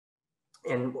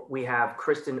And we have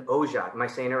Kristin Oja. Am I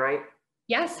saying it right?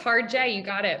 Yes, hard J, you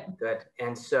got it. Good.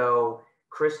 And so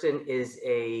Kristin is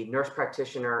a nurse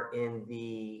practitioner in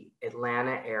the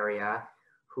Atlanta area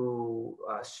who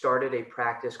started a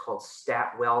practice called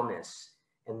Stat Wellness,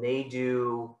 and they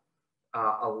do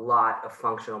a lot of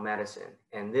functional medicine.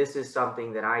 And this is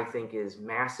something that I think is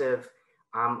massive.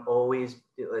 I'm always,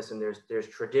 listen, there's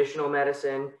traditional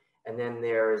medicine, and then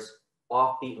there's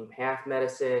off beaten path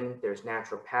medicine, there's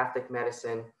naturopathic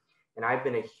medicine. And I've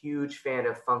been a huge fan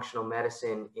of functional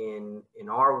medicine in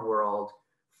our world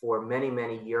for many,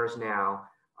 many years now.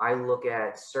 I look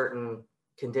at certain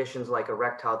conditions like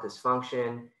erectile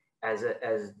dysfunction as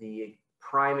the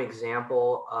prime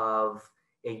example of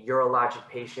a urologic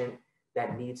patient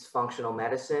that needs functional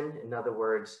medicine. In other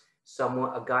words,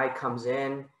 a guy comes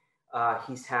in,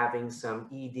 he's having some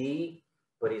ED,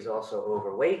 but he's also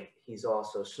overweight. He's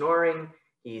also snoring.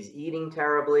 He's eating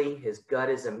terribly. His gut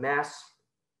is a mess.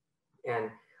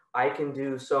 And I can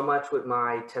do so much with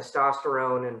my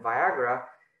testosterone and Viagra.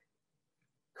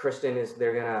 Kristin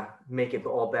they're gonna make it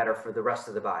all better for the rest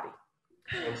of the body.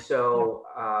 And so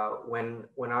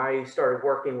when I started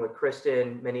working with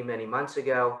Kristin many, many months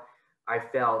ago, I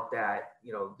felt that,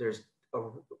 you know, there's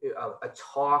a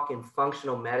talk in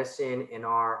functional medicine in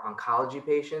our oncology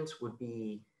patients would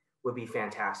be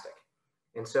fantastic.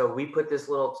 And so she put this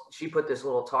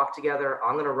little talk together.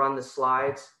 I'm gonna run the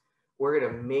slides. We're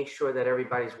gonna make sure that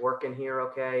everybody's working here,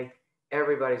 okay?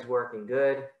 Everybody's working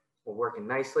good, we're working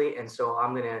nicely. And so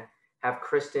I'm gonna have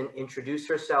Kristin introduce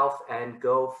herself and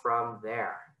go from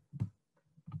there.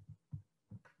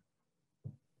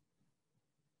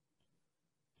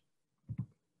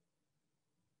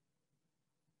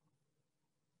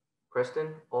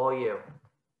 Kristin, all you.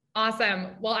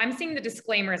 Awesome. Well, I'm seeing the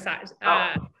disclaimer slide.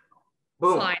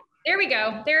 There we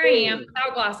go. There I am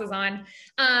without glasses on.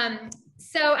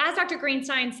 So as Dr.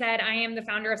 Greenstein said, I am the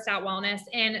founder of Stat Wellness,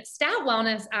 and Stat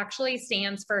Wellness actually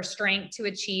stands for Strength to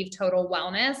Achieve Total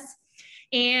Wellness.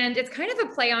 And it's kind of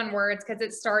a play on words because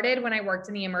it started when I worked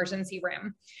in the emergency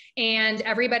room and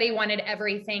everybody wanted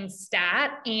everything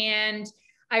stat. And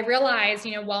I realized,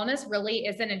 you know, wellness really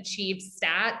is an achieved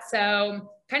stat. So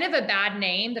kind of a bad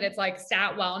name that it's like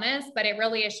Stat Wellness, but it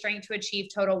really is Strength to Achieve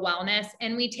Total Wellness.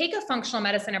 And we take a functional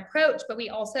medicine approach, but we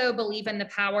also believe in the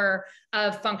power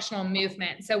of functional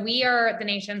movement. So we are the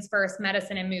nation's first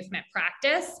medicine and movement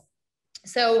practice.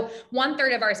 So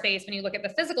 1/3 of our space, when you look at the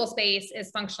physical space,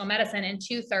 is functional medicine, and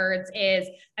 2/3 is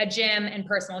a gym and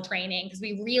personal training, because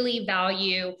we really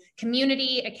value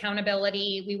community,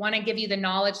 accountability. We want to give you the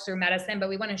knowledge through medicine, but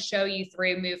we want to show you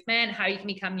through movement how you can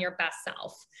become your best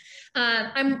self.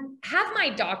 I have my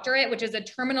doctorate, which is a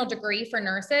terminal degree for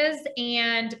nurses,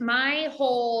 and my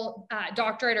whole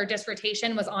doctorate or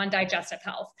dissertation was on digestive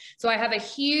health. So I have a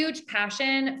huge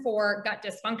passion for gut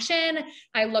dysfunction.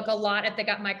 I look a lot at the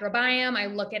gut microbiome. I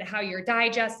look at how you're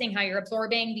digesting, how you're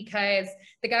absorbing, because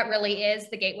the gut really is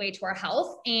the gateway to our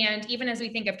health. And even as we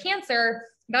think of cancer,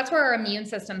 that's where our immune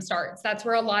system starts. That's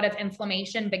where a lot of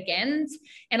inflammation begins.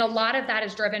 And a lot of that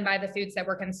is driven by the foods that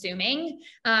we're consuming,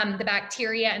 the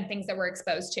bacteria and things that we're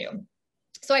exposed to.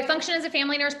 So I function as a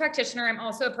family nurse practitioner. I'm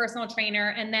also a personal trainer,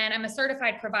 and then I'm a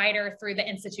certified provider through the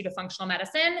Institute of Functional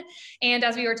Medicine. And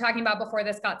as we were talking about before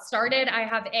this got started, I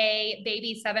have a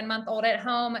baby 7-month-old at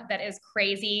home that is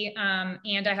crazy,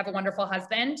 and I have a wonderful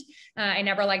husband. I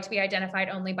never like to be identified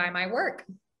only by my work.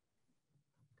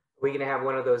 Are we going to have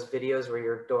one of those videos where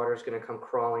your daughter's going to come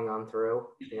crawling on through?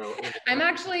 You know, I'm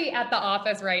actually at the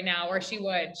office right now, or she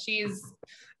would. She's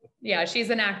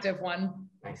an active one.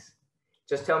 Nice.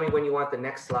 Just tell me when you want the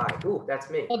next slide. Ooh, that's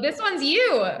me. Well, this one's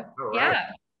you. Right.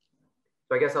 Yeah.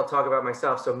 So I guess I'll talk about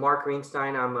myself. So Marc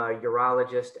Greenstein, I'm a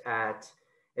urologist at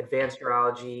Advanced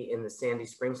Urology in the Sandy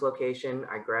Springs location.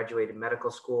 I graduated medical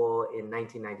school in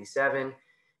 1997,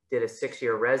 did a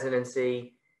 6-year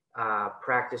residency.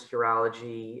 Practiced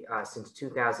urology since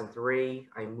 2003.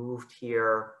 I moved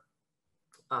here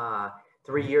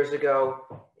 3 years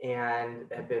ago and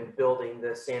have been building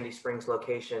the Sandy Springs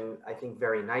location, I think,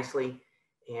 very nicely.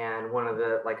 And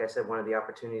like I said, one of the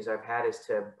opportunities I've had is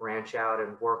to branch out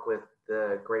and work with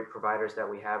the great providers that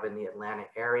we have in the Atlanta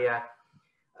area.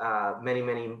 Many,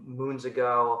 many moons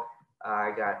ago,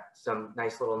 I got some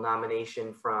nice little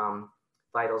nomination from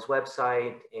Vital's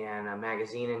website and a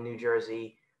magazine in New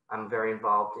Jersey. I'm very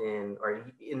involved in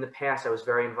the past, I was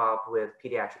very involved with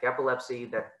pediatric epilepsy.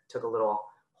 That took a little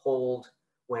hold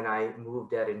when I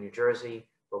moved out of New Jersey,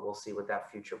 but we'll see what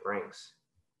that future brings.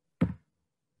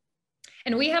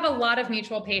 And we have a lot of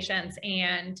mutual patients,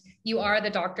 and you are the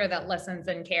doctor that listens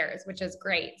and cares, which is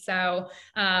great. So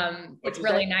it's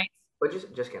really nice.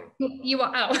 Just kidding. You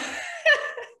are, oh.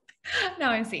 No,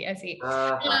 I see.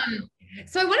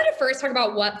 So I wanted to first talk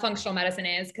about what functional medicine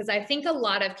is, because I think a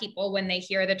lot of people, when they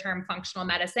hear the term functional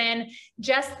medicine,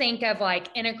 just think of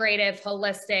like integrative,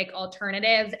 holistic,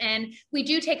 alternative. And we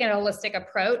do take an holistic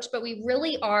approach, but we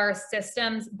really are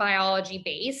systems biology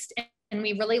based. And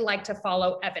we really like to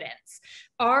follow evidence.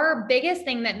 Our biggest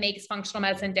thing that makes functional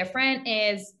medicine different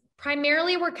is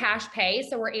primarily we're cash pay.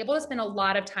 So we're able to spend a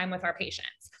lot of time with our patients.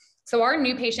 So our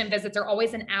new patient visits are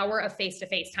always an hour of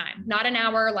face-to-face time, not an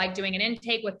hour like doing an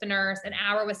intake with the nurse, an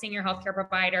hour with senior healthcare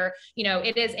provider. You know,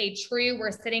 it is a true,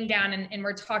 we're sitting down and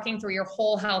we're talking through your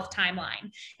whole health timeline.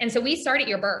 And so we start at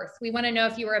your birth. We want to know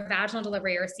if you were a vaginal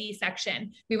delivery or a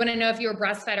C-section. We want to know if you were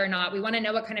breastfed or not. We want to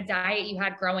know what kind of diet you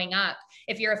had growing up.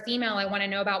 If you're a female, I want to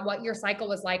know about what your cycle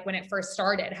was like when it first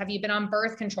started. Have you been on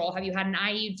birth control? Have you had an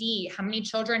IUD? How many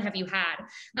children have you had?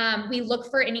 We look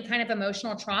for any kind of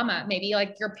emotional trauma. Maybe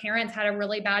like your parents had a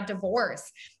really bad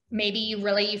divorce. Maybe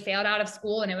you failed out of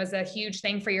school and it was a huge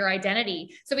thing for your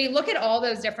identity. So we look at all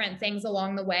those different things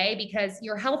along the way, because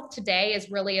your health today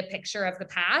is really a picture of the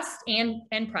past and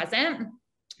present.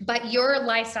 But your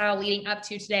lifestyle leading up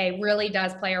to today really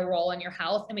does play a role in your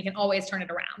health, and we can always turn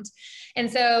it around.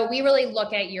 And so we really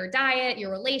look at your diet, your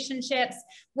relationships.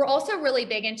 We're also really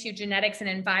big into genetics and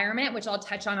environment, which I'll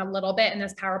touch on a little bit in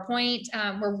this PowerPoint.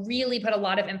 We're really put a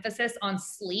lot of emphasis on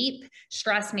sleep,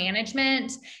 stress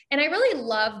management. And I really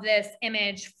love this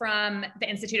image from the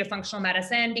Institute of Functional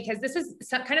Medicine, because this is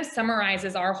kind of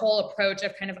summarizes our whole approach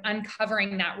of kind of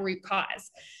uncovering that root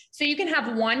cause. So you can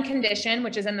have one condition,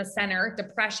 which is in the center,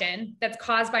 depression, that's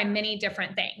caused by many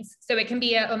different things. So it can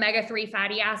be an omega-3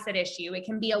 fatty acid issue. It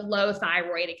can be a low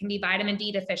thyroid. It can be vitamin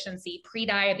D deficiency,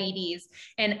 prediabetes,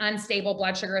 and unstable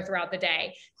blood sugar throughout the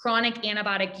day. Chronic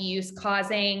antibiotic use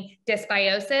causing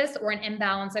dysbiosis, or an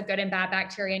imbalance of good and bad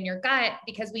bacteria in your gut,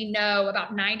 because we know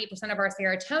about 90% of our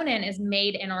serotonin is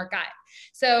made in our gut.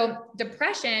 So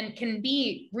depression can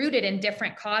be rooted in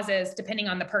different causes depending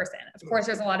on the person. Of course,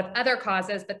 there's a lot of other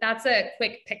causes, but that's a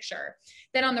quick picture.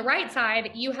 Then on the right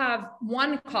side, you have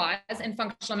one cause. In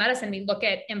functional medicine, we look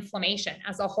at inflammation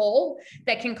as a whole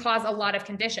that can cause a lot of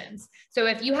conditions. So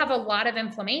if you have a lot of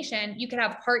inflammation, you could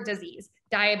have heart disease,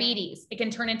 diabetes. It can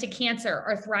turn into cancer,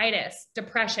 arthritis,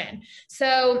 depression.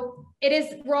 So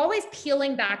we're always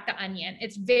peeling back the onion.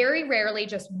 It's very rarely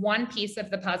just one piece of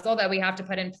the puzzle that we have to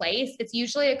put in place. It's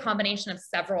usually a combination of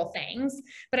several things,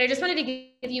 but I just wanted to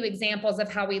give you examples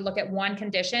of how we look at one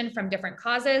condition from different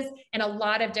causes, and a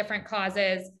lot of different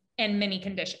causes and many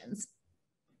conditions.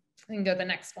 We can go to the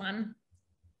next one.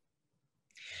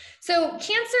 So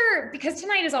cancer, because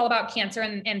tonight is all about cancer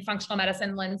and functional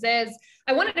medicine lenses,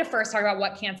 I wanted to first talk about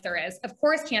what cancer is. Of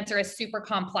course, cancer is super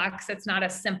complex. It's not a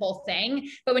simple thing,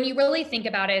 but when you really think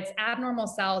about it, it's abnormal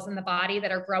cells in the body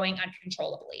that are growing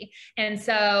uncontrollably. And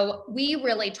so we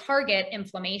really target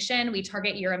inflammation, we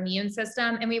target your immune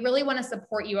system, and we really want to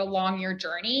support you along your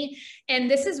journey. And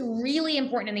this is really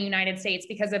important in the United States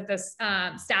because of the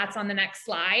stats on the next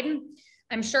slide.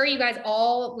 I'm sure you guys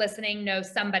all listening know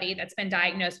somebody that's been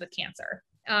diagnosed with cancer.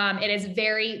 It is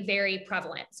very, very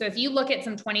prevalent. So if you look at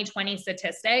some 2020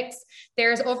 statistics,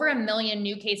 there's over 1 million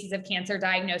new cases of cancer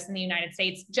diagnosed in the United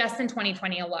States just in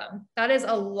 2020 alone. That is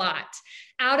a lot.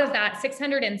 Out of that,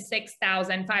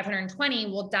 606,520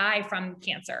 will die from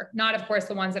cancer. Not, of course,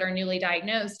 the ones that are newly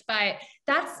diagnosed, but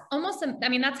that's almost,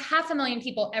 that's 500,000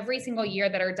 people every single year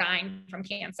that are dying from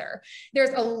cancer. There's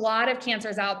a lot of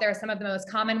cancers out there. Some of the most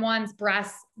common ones: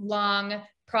 breast, lung,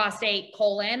 prostate,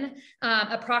 colon.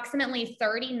 Approximately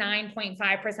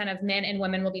 39.5% of men and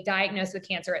women will be diagnosed with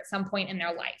cancer at some point in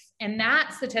their life. And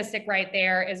that statistic right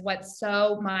there is what's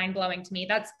so mind-blowing to me.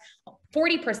 That's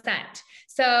 40%.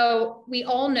 So we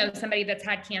all know somebody that's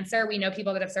had cancer. We know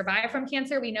people that have survived from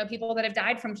cancer. We know people that have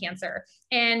died from cancer.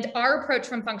 And our approach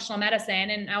from functional medicine,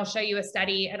 and I'll show you a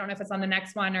study, I don't know if it's on the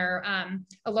next one or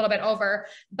a little bit over,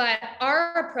 but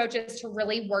our approach is to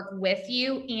really work with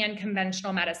you and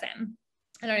conventional medicine.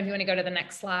 I don't know if you want to go to the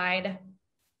next slide.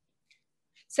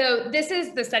 So this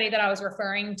is the study that I was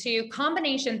referring to.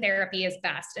 Combination therapy is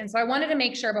best. And so I wanted to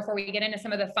make sure before we get into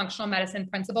some of the functional medicine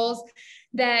principles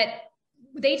that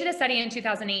they did a study in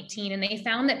 2018, and they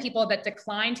found that people that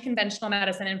declined conventional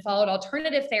medicine and followed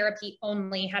alternative therapy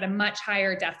only had a much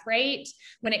higher death rate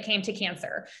when it came to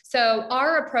cancer. So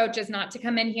our approach is not to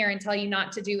come in here and tell you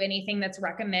not to do anything that's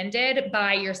recommended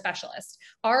by your specialist.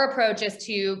 Our approach is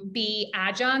to be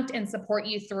adjunct and support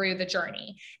you through the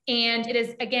journey. And it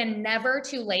is, again, never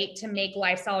too late to make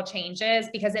lifestyle changes,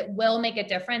 because it will make a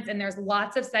difference. And there's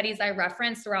lots of studies I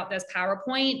referenced throughout this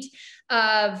PowerPoint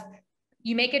of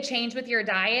you make a change with your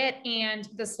diet, and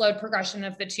the slowed progression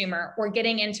of the tumor or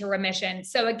getting into remission.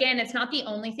 So again, it's not the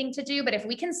only thing to do, but if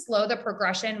we can slow the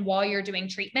progression while you're doing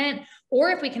treatment, or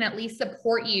if we can at least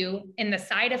support you in the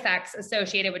side effects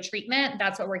associated with treatment,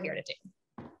 that's what we're here to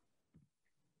do.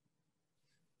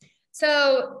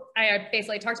 So I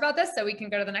basically talked about this, so we can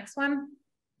go to the next one.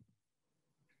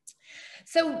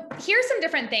 So here's some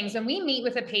different things. When we meet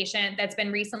with a patient that's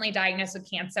been recently diagnosed with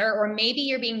cancer, or maybe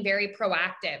you're being very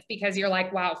proactive because you're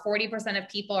like, wow, 40% of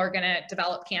people are going to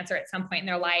develop cancer at some point in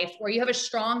their life, or you have a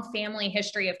strong family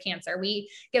history of cancer. We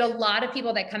get a lot of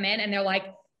people that come in and they're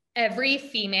like, every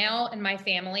female in my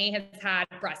family has had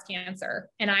breast cancer,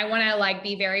 and I want to like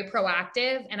be very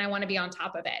proactive and I want to be on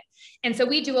top of it. And so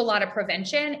we do a lot of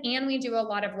prevention, and we do a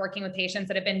lot of working with patients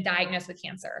that have been diagnosed with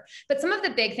cancer. But some of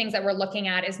the big things that we're looking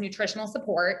at is nutritional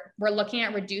support. We're looking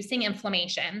at reducing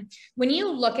inflammation. When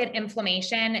you look at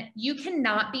inflammation, you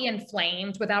cannot be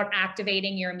inflamed without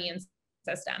activating your immune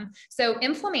system. So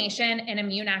inflammation and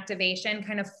immune activation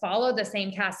kind of follow the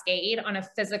same cascade on a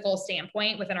physical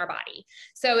standpoint within our body.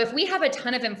 So if we have a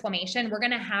ton of inflammation, we're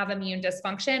going to have immune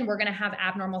dysfunction. We're going to have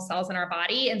abnormal cells in our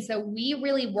body. And so we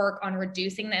really work on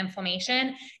reducing the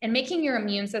inflammation and making your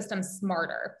immune system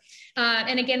smarter.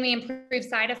 And again, we improve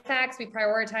side effects. We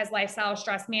prioritize lifestyle,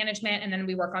 stress management, and then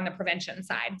we work on the prevention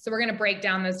side. So we're going to break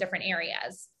down those different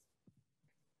areas.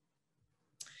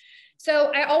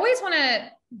 So I always want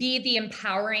to be the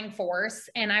empowering force,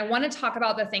 and I want to talk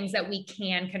about the things that we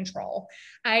can control.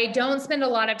 I don't spend a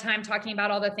lot of time talking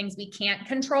about all the things we can't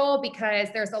control, because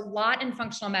there's a lot in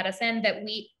functional medicine that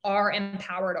we are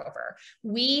empowered over.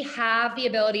 We have the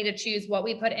ability to choose what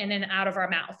we put in and out of our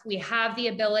mouth. We have the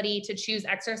ability to choose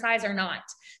exercise or not.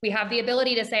 We have the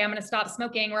ability to say, I'm going to stop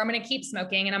smoking, or I'm going to keep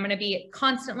smoking, and I'm going to be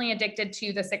constantly addicted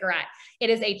to the cigarette. It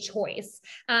is a choice.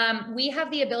 We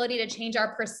have the ability to change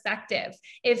our perspective.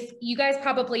 If you guys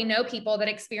probably know people that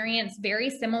experience very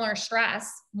similar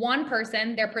stress, one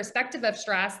person, their perspective of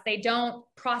stress, they don't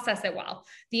process it well.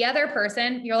 The other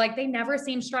person, you're like, they never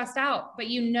seem stressed out, but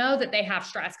you know that they have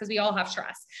stress, because we all have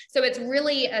stress. So it's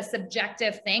really a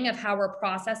subjective thing of how we're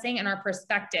processing and our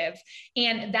perspective.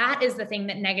 And that is the thing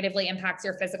that negatively impacts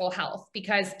your physical health,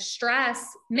 because stress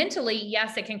mentally,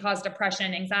 yes, it can cause depression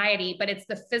and anxiety, but it's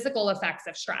the physical effects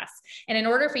of stress. And in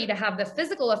order for you to have the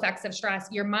physical effects of stress,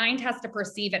 your mind has to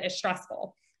perceive it as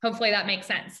stressful. Hopefully that makes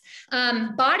sense.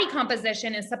 Body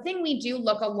composition is something we do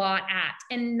look a lot at,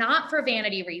 and not for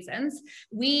vanity reasons.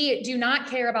 We do not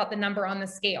care about the number on the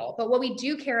scale, but what we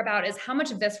do care about is how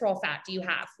much visceral fat do you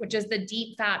have, which is the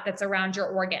deep fat that's around your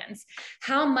organs.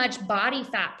 How much body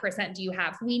fat percent do you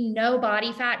have? We know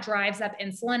body fat drives up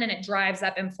insulin and it drives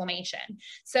up inflammation.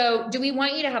 So do we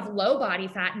want you to have low body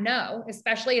fat? No,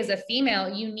 especially as a female,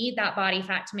 you need that body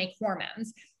fat to make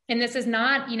hormones. And this is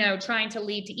not, trying to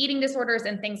lead to eating disorders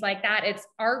and things like that. It's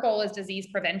our goal is disease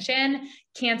prevention,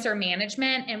 cancer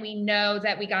management. And we know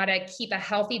that we got to keep a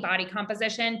healthy body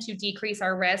composition to decrease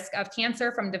our risk of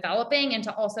cancer from developing and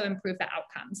to also improve the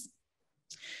outcomes.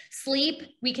 Sleep,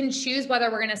 we can choose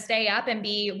whether we're going to stay up and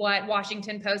be what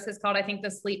Washington Post has called, I think, the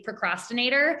sleep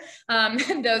procrastinator.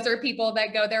 Those are people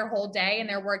that go their whole day and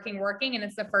they're working, and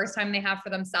it's the first time they have for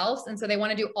themselves. And so they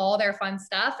want to do all their fun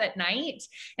stuff at night.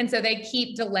 And so they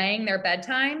keep delaying their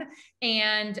bedtime,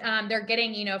 and they're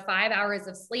getting, 5 hours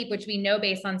of sleep, which we know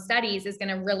based on studies is going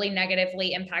to really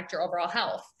negatively impact your overall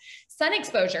health. Sun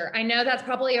exposure. I know that's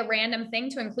probably a random thing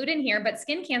to include in here, but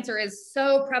skin cancer is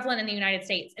so prevalent in the United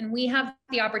States, and we have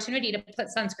the opportunity to put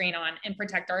sunscreen on and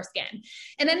protect our skin.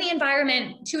 And then the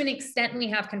environment, to an extent, we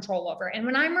have control over. And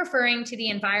when I'm referring to the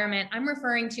environment, I'm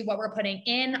referring to what we're putting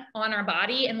in on our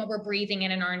body and what we're breathing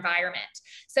in our environment.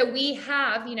 So we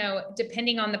have,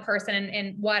 depending on the person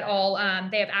and what all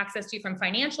they have access to from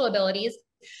financial abilities,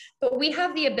 but we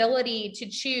have the ability to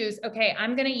choose, okay,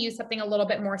 I'm going to use something a little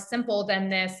bit more simple than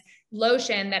this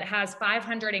lotion that has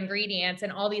 500 ingredients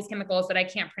and all these chemicals that I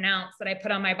can't pronounce that I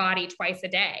put on my body twice a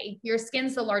day. Your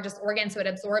skin's the largest organ, so it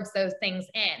absorbs those things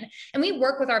in. And we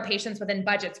work with our patients within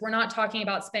budgets. We're not talking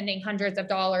about spending hundreds of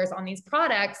dollars on these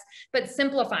products, but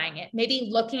simplifying it. Maybe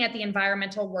looking at the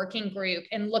environmental working group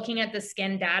and looking at the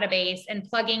skin database and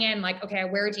plugging in like, okay, I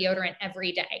wear deodorant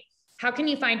every day. How can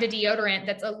you find a deodorant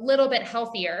that's a little bit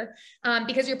healthier?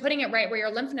 Because you're putting it right where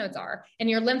your lymph nodes are, and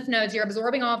your lymph nodes, you're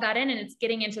absorbing all of that in and it's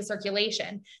getting into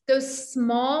circulation. Those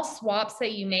small swaps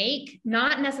that you make,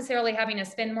 not necessarily having to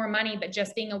spend more money, but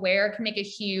just being aware, can make a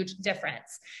huge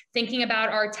difference. Thinking about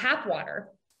our tap water.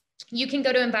 You can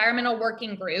go to Environmental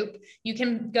Working Group, you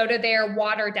can go to their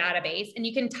water database, and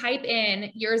you can type in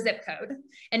your zip code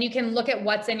and you can look at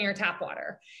what's in your tap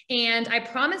water. And I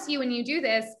promise you, when you do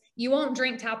this, you won't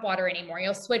drink tap water anymore.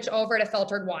 You'll switch over to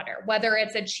filtered water. Whether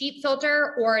it's a cheap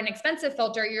filter or an expensive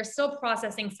filter, you're still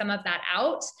processing some of that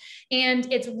out.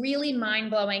 And it's really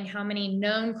mind-blowing how many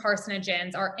known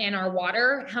carcinogens are in our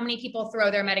water, how many people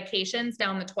throw their medications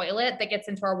down the toilet that gets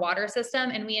into our water system,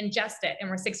 and we ingest it, and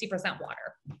we're 60%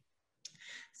 water.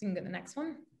 So you can go to the next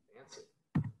one.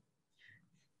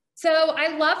 So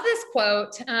I love this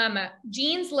quote,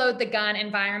 genes load the gun,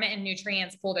 environment and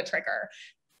nutrients pull the trigger.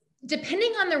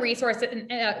 Depending on the resource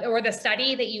or the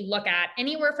study that you look at,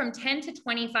 anywhere from 10 to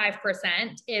 25%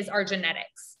 is our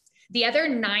genetics. The other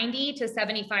 90 to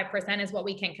 75% is what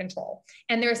we can control.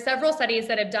 And there are several studies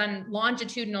that have done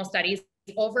longitudinal studies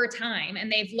over time,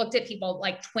 and they've looked at people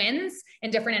like twins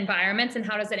in different environments and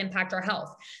how does it impact our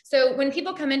health. So when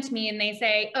people come into me and they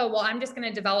say, oh, well, I'm just going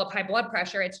to develop high blood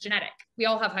pressure, it's genetic. We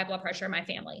all have high blood pressure in my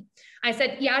family. I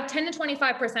said, yeah, 10 to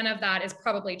 25% of that is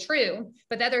probably true,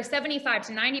 but the other 75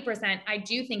 to 90%, I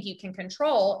do think you can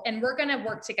control, and we're going to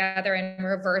work together and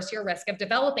reverse your risk of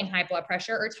developing high blood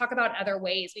pressure, or talk about other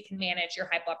ways we can manage your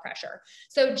high blood pressure.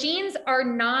 So genes are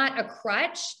not a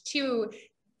crutch to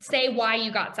say why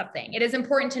you got something. It is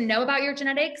important to know about your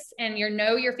genetics and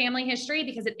know your family history,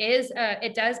 because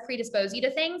it does predispose you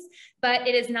to things, but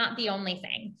it is not the only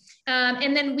thing.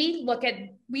 And then we look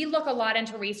a lot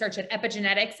into research at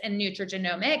epigenetics and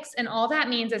nutrigenomics. And all that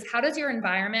means is, how does your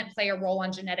environment play a role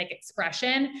on genetic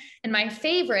expression? And my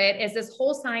favorite is this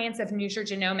whole science of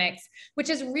nutrigenomics, which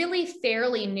is really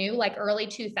fairly new, like early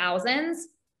 2000s.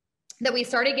 That we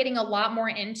started getting a lot more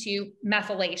into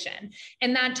methylation.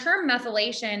 And that term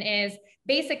methylation is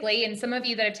basically, and some of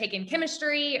you that have taken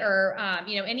chemistry or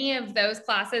any of those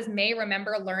classes may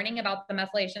remember learning about the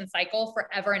methylation cycle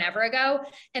forever and ever ago.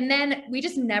 And then we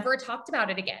just never talked about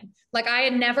it again. Like, I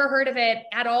had never heard of it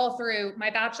at all through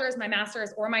my bachelor's, my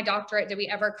master's, or my doctorate did we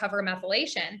ever cover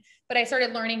methylation. But I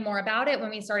started learning more about it when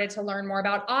we started to learn more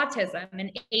about autism and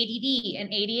ADD and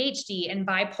ADHD and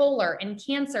bipolar and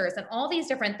cancers and all these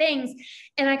different things.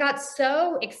 And I got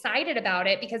so excited about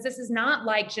it, because this is not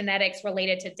like genetics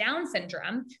related to Down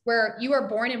syndrome, where you are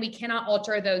born and we cannot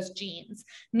alter those genes.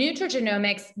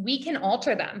 Nutrigenomics, we can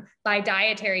alter them by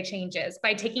dietary changes,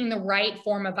 by taking the right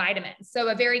form of vitamins. So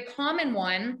a very common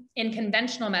one in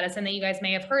conventional medicine that you guys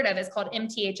may have heard of is called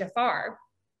MTHFR.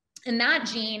 And that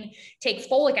gene takes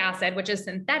folic acid, which is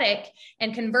synthetic,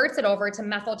 and converts it over to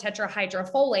methyl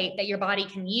tetrahydrofolate that your body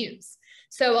can use.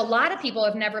 So a lot of people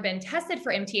have never been tested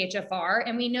for MTHFR,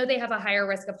 and we know they have a higher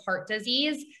risk of heart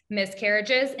disease,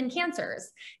 miscarriages, and cancers.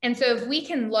 And so if we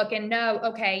can look and know,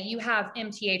 okay, you have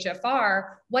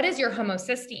MTHFR, what is your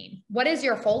homocysteine? What is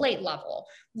your folate level?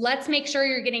 Let's make sure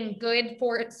you're getting good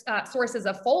sources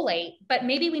of folate, but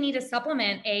maybe we need to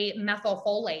supplement a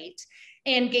methylfolate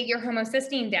and get your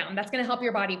homocysteine down. That's going to help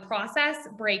your body process,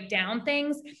 break down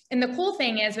things. And the cool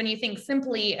thing is, when you think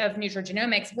simply of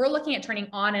nutrigenomics, we're looking at turning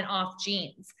on and off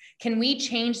genes. Can we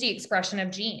change the expression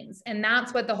of genes? And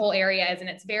that's what the whole area is.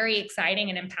 And it's very exciting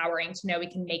and empowering to know we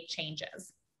can make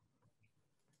changes.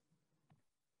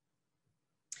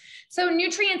 So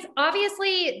nutrients,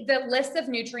 obviously the list of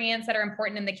nutrients that are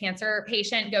important in the cancer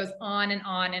patient goes on and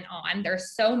on and on.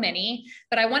 There's so many,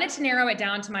 but I wanted to narrow it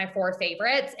down to my 4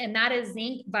 favorites, and that is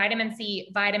zinc, vitamin C,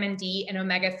 vitamin D, and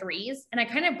omega-3s. And I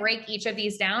kind of break each of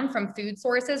these down from food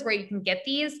sources where you can get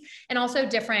these, and also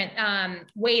different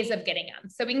ways of getting them.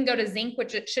 So we can go to zinc,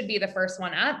 which it should be the first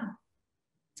one up.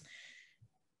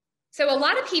 So a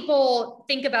lot of people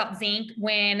think about zinc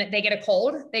when they get a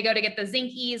cold. They go to get the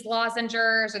Zinkies,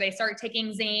 lozenges, or they start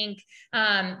taking zinc.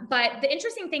 But the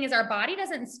interesting thing is, our body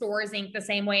doesn't store zinc the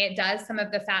same way it does some of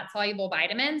the fat-soluble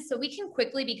vitamins. So we can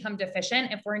quickly become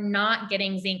deficient if we're not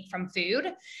getting zinc from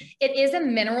food. It is a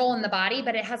mineral in the body,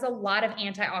 but it has a lot of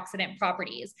antioxidant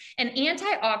properties. And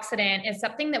antioxidant is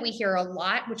something that we hear a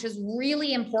lot, which is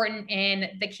really important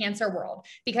in the cancer world,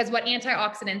 because what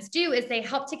antioxidants do is they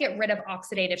help to get rid of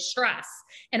oxidative stress.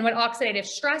 And what oxidative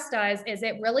stress does is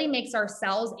it really makes our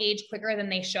cells age quicker than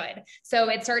they should. So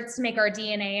it starts to make our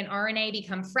DNA and RNA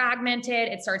become fragmented.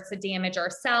 It starts to damage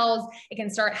our cells. It can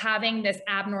start having this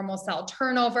abnormal cell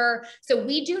turnover. So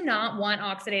we do not want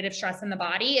oxidative stress in the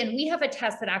body. And we have a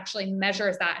test that actually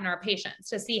measures that in our patients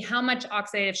to see how much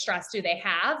oxidative stress do they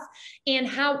have and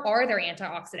how are their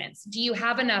antioxidants. Do you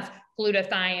have enough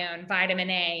glutathione, vitamin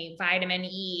A, vitamin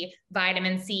E,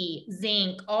 vitamin C,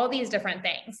 zinc, all these different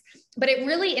things. But it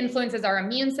really influences our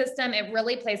immune system. It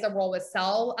really plays a role with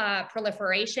cell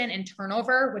proliferation and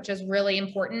turnover, which is really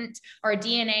important. Our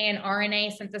DNA and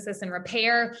RNA synthesis and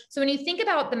repair. So when you think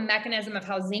about the mechanism of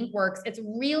how zinc works, it's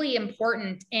really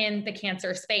important in the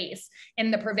cancer space, in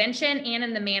the prevention and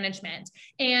in the management.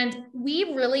 And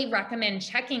we really recommend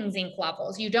checking zinc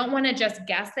levels. You don't want to just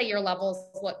guess that your levels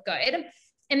look good.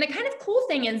 And the kind of cool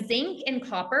thing is zinc and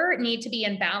copper need to be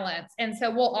in balance. And so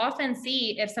we'll often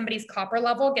see if somebody's copper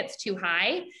level gets too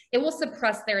high, it will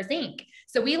suppress their zinc.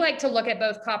 So we like to look at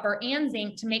both copper and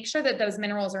zinc to make sure that those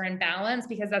minerals are in balance,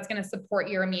 because that's going to support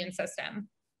your immune system.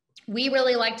 We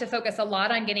really like to focus a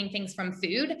lot on getting things from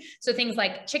food. So things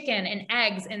like chicken and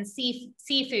eggs and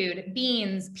seafood,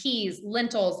 beans, peas,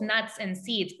 lentils, nuts and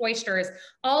seeds, oysters,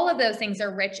 all of those things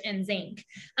are rich in zinc.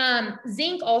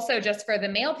 Zinc also, just for the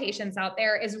male patients out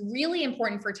there, is really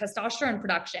important for testosterone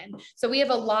production. So we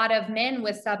have a lot of men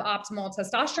with suboptimal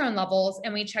testosterone levels,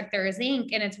 and we check their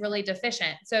zinc and it's really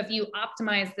deficient. So if you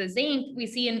optimize the zinc, we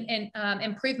see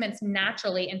improvements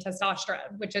naturally in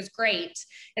testosterone, which is great,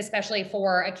 especially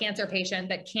for a cancer patient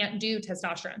that can't do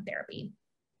testosterone therapy.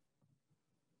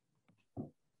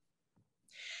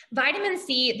 Vitamin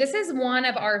C, this is one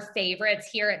of our favorites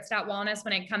here at Stat Wellness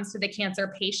when it comes to the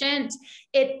cancer patient.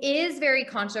 It is very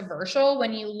controversial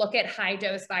when you look at high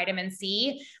dose vitamin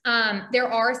C.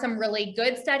 There are some really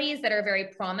good studies that are very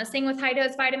promising with high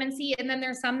dose vitamin C. And then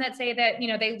there's some that say that, you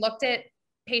know, they looked at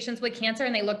patients with cancer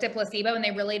and they looked at placebo and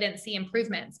they really didn't see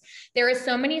improvements. There are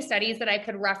so many studies that I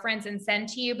could reference and send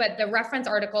to you, but the reference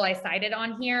article I cited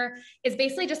on here is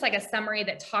basically just like a summary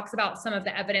that talks about some of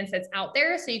the evidence that's out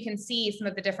there, so you can see some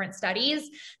of the different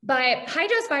studies. But high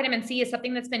dose vitamin C is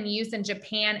something that's been used in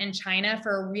Japan and China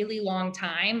for a really long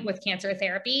time with cancer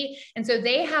therapy. And so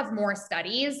they have more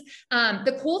studies.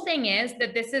 The cool thing is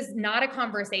that this is not a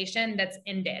conversation that's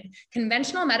ended.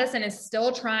 Conventional medicine is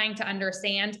still trying to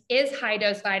understand, is high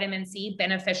dose vitamin C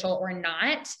beneficial or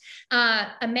not?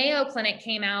 A Mayo clinic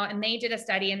came out and they did a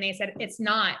study and they said it's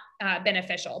not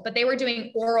beneficial, but they were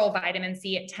doing oral vitamin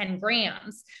C at 10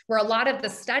 grams, where a lot of the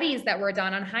studies that were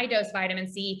done on high dose vitamin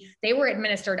C, they were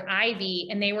administered IV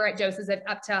and they were at doses of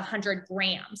up to 100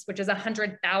 grams, which is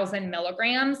 100,000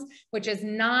 milligrams, which is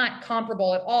not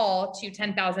comparable at all to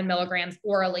 10,000 milligrams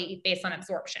orally based on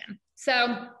absorption.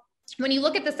 So when you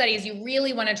look at the studies, you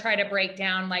really want to try to break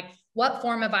down like what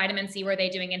form of vitamin C were they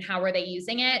doing and how were they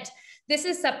using it. This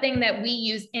is something that we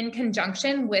use in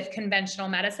conjunction with conventional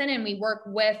medicine, and we work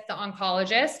with the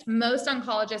oncologist. Most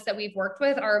oncologists that we've worked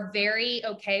with are very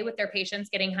okay with their patients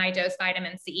getting high dose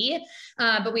vitamin C,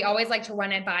 but we always like to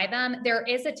run it by them. There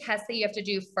is a test that you have to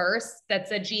do first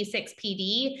that's a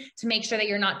G6PD to make sure that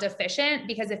you're not deficient,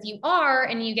 because if you are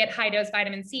and you get high dose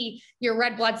vitamin C, your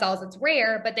red blood cells, it's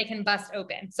rare, but they can bust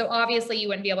open. So obviously you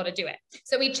wouldn't be able to do it.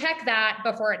 So we check that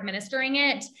before administering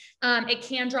it. It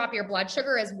can drop your blood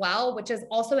sugar as well, which is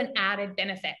also an added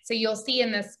benefit. So you'll see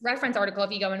in this reference article, if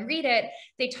you go and read it,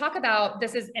 they talk about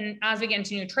this is, and as we get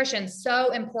into nutrition,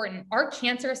 so important. Our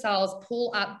cancer cells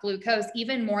pull up glucose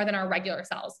even more than our regular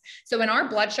cells. So when our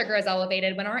blood sugar is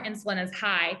elevated, when our insulin is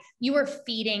high, you are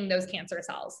feeding those cancer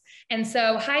cells. And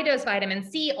so high dose vitamin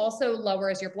C also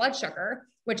lowers your blood sugar,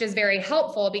 which is very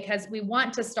helpful because we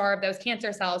want to starve those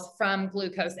cancer cells from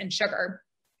glucose and sugar.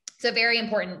 So very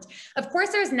important. Of course,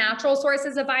 there's natural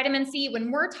sources of vitamin C.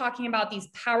 When we're talking about these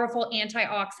powerful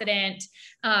antioxidant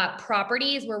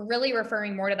properties, we're really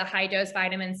referring more to the high dose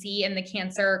vitamin C and the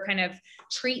cancer kind of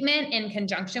treatment in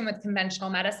conjunction with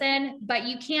conventional medicine. But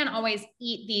you can always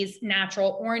eat these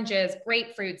natural oranges,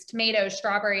 grapefruits, tomatoes,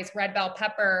 strawberries, red bell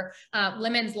pepper,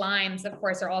 lemons, limes, of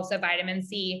course, are also vitamin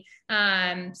C.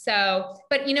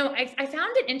 But you know, I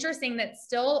found it interesting that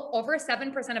still over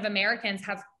 7% of Americans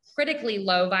have critically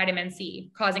low vitamin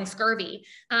C, causing scurvy.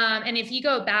 And if you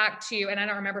go back to, and I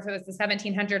don't remember if it was the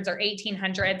 1700s or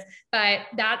 1800s, but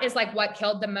that is like what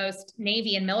killed the most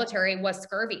Navy and military was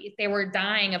scurvy. They were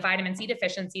dying of vitamin C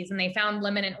deficiencies, and they found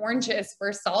lemon and oranges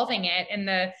for solving it. And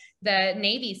the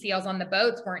Navy SEALs on the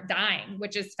boats weren't dying,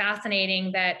 which is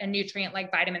fascinating that a nutrient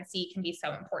like vitamin C can be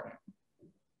so important.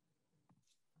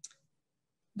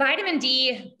 Vitamin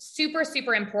D, super,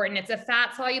 super important. It's a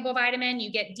fat soluble vitamin.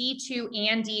 You get D2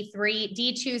 and D3.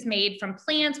 D2 is made from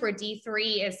plants, where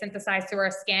D3 is synthesized through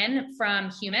our skin from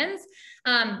humans.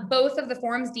 Both of the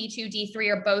forms, D2, D3,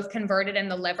 are both converted in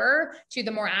the liver to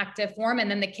the more active form, and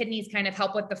then the kidneys kind of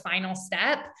help with the final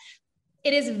step.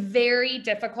 It is very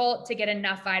difficult to get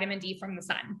enough vitamin D from the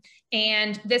sun.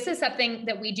 And this is something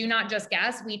that we do not just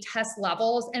guess, we test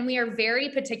levels, and we are very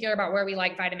particular about where we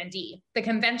like vitamin D. The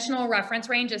conventional reference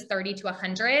range is 30 to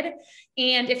 100.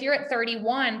 And if you're at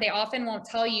 31, they often won't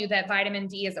tell you that vitamin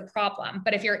D is a problem.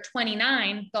 But if you're at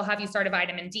 29, they'll have you start a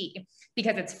vitamin D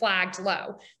because it's flagged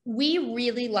low. We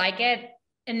really like it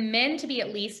and men to be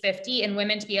at least 50 and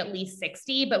women to be at least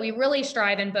 60, but we really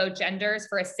strive in both genders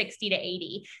for a 60 to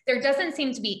 80. There doesn't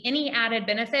seem to be any added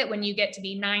benefit when you get to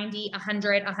be 90,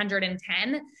 100,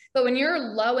 110, but when you're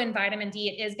low in vitamin D,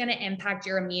 it is going to impact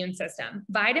your immune system.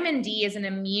 Vitamin D is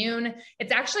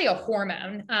it's actually a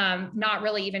hormone, not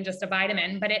really even just a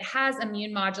vitamin, but it has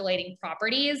immune modulating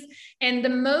properties. And the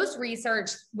most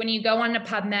research, when you go on to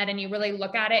PubMed and you really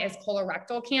look at it, is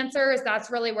colorectal cancers.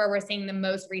 That's really where we're seeing the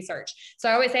most research.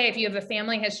 So I always say, if you have a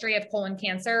family history of colon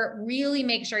cancer, really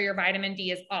make sure your vitamin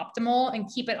D is optimal and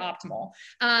keep it optimal.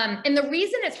 And the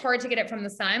reason it's hard to get it from the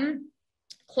sun,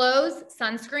 clothes,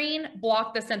 sunscreen,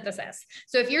 block the synthesis.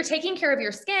 So if you're taking care of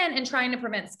your skin and trying to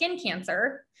prevent skin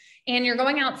cancer, and you're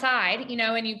going outside, you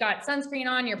know, and you've got sunscreen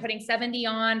on, you're putting 70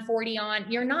 on, 40 on,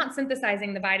 you're not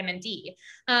synthesizing the vitamin D.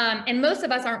 And most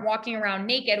of us aren't walking around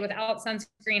naked without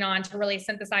sunscreen on to really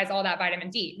synthesize all that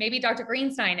vitamin D. Maybe Dr.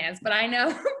 Greenstein is, but I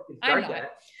know I'm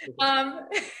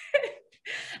not.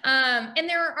 And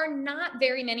there are not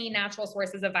very many natural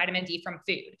sources of vitamin D from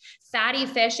food. Fatty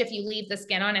fish, if you leave the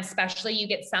skin on, especially, you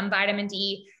get some vitamin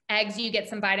D. Eggs, you get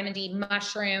some vitamin D.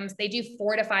 Mushrooms, they do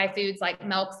fortify foods like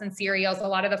milks and cereals. A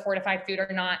lot of the fortified food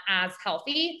are not as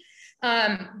healthy.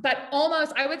 But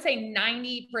almost, I would say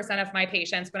 90% of my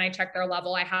patients, when I check their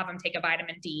level, I have them take a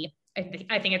vitamin D.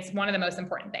 I think it's one of the most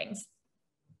important things.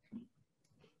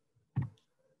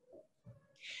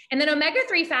 And then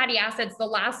omega-3 fatty acids, the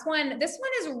last one, this one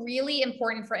is really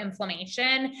important for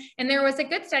inflammation. And there was a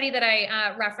good study that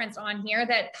I referenced on here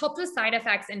that helped with side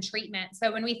effects in treatment.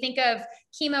 So when we think of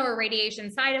chemo or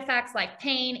radiation side effects like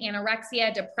pain,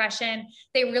 anorexia, depression,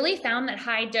 they really found that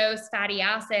high dose fatty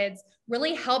acids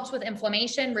really helped with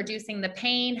inflammation, reducing the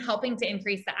pain, helping to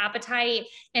increase the appetite,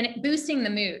 and boosting the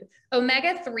mood.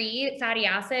 Omega-3 fatty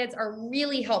acids are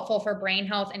really helpful for brain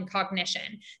health and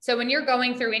cognition. So when you're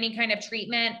going through any kind of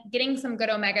treatment, getting some good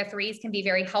omega-3s can be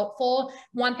very helpful.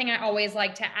 One thing I always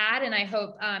like to add, and I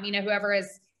hope you know, whoever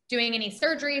is doing any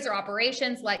surgeries or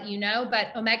operations, let you know,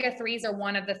 but omega-3s are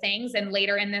one of the things, and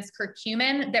later in this,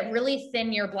 curcumin, that really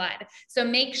thin your blood. So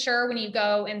make sure when you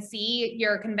go and see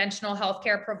your conventional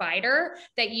healthcare provider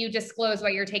that you disclose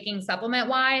what you're taking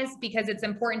supplement-wise, because it's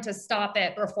important to stop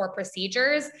it before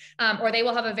procedures, or they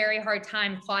will have a very hard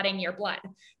time clotting your blood,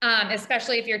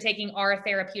 especially if you're taking our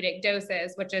therapeutic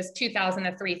doses, which is 2,000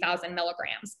 to 3,000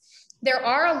 milligrams. There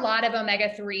are a lot of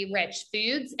omega-3 rich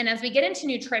foods. And as we get into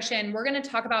nutrition, we're going to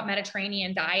talk about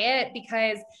Mediterranean diet,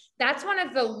 because that's one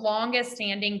of the longest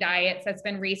standing diets that's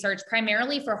been researched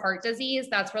primarily for heart disease.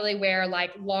 That's really where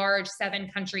like large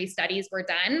 7-country studies were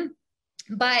done.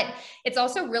 But it's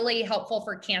also really helpful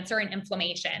for cancer and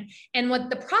inflammation. And what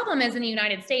the problem is in the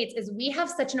United States is we have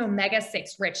such an omega-6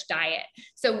 rich diet.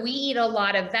 So we eat a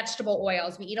lot of vegetable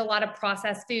oils. We eat a lot of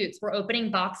processed foods. We're opening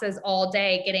boxes all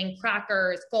day, getting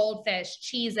crackers, goldfish,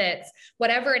 Cheez-Its,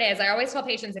 whatever it is. I always tell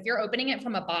patients, if you're opening it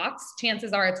from a box,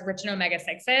 chances are it's rich in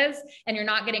omega-6s and you're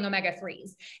not getting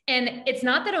omega-3s. And it's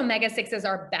not that omega-6s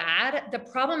are bad. The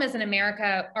problem is in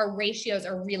America, our ratios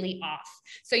are really off.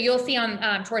 So you'll see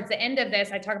on towards the end of this,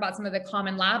 I talk about some of the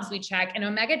common labs we check, and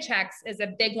omega checks is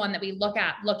a big one that we look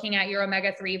at, looking at your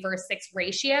omega-3 versus 6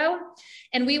 ratio.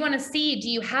 And we want to see, do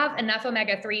you have enough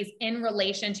omega-3s in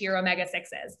relation to your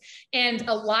omega-6s? And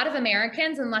a lot of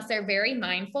Americans, unless they're very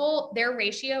mindful, their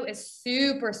ratio is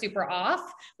super, super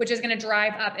off, which is going to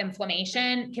drive up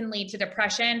inflammation, can lead to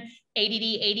depression,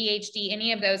 ADD, ADHD,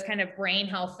 any of those kind of brain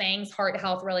health things, heart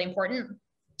health, really important.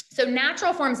 So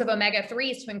natural forms of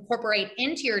omega-3s to incorporate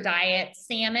into your diet: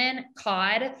 salmon,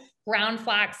 cod, ground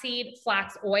flaxseed,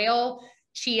 flax oil,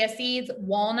 chia seeds,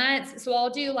 walnuts. So I'll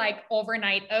do like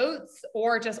overnight oats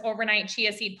or just overnight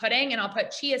chia seed pudding, and I'll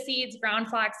put chia seeds, ground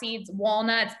flax seeds,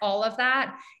 walnuts, all of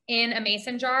that in a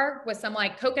mason jar with some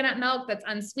like coconut milk that's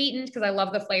unsweetened, because I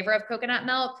love the flavor of coconut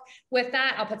milk. With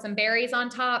that, I'll put some berries on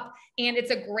top, and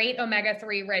it's a great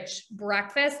omega-3 rich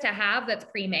breakfast to have that's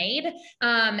pre-made.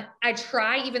 I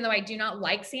try, even though I do not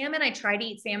like salmon, I try to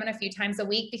eat salmon a few times a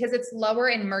week because it's lower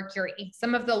in mercury.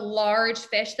 Some of the large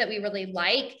fish that we really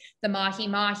like, the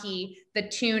mahi-mahi, the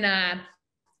tuna,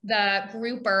 the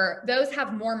grouper, those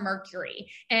have more mercury.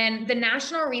 And the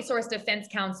National Resource Defense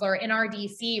Counselor,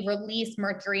 NRDC, released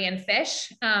mercury in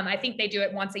fish. I think they do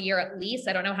it once a year at least.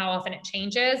 I don't know how often it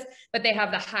changes, but they have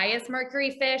the highest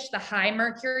mercury fish, the high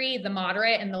mercury, the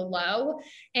moderate, and the low.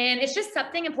 And it's just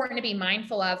something important to be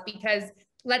mindful of, because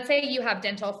let's say you have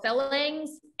dental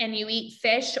fillings and you eat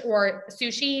fish or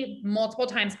sushi multiple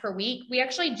times per week, we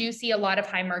actually do see a lot of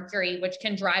high mercury, which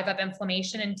can drive up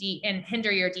inflammation and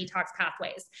hinder your detox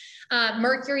pathways.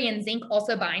 Mercury and zinc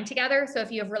also bind together. So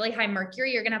if you have really high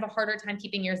mercury, you're going to have a harder time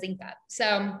keeping your zinc up.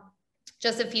 So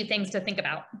just a few things to think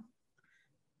about.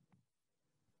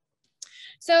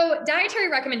 So dietary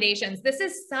recommendations, this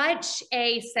is such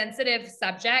a sensitive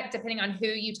subject depending on who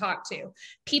you talk to.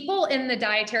 People in the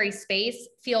dietary space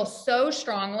feel so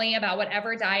strongly about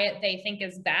whatever diet they think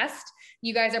is best.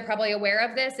 You guys are probably aware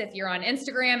of this. If you're on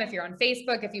Instagram, if you're on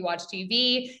Facebook, if you watch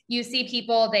TV, you see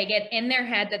people, they get in their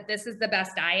head that this is the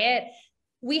best diet.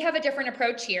 We have a different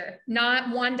approach here.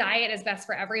 Not one diet is best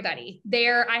for everybody.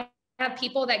 I have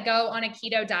people that go on a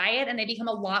keto diet and they become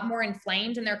a lot more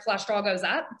inflamed and their cholesterol goes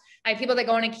up. I have people that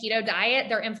go on a keto diet,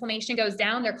 their inflammation goes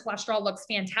down, their cholesterol looks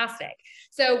fantastic.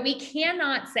 So we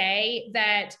cannot say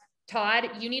that,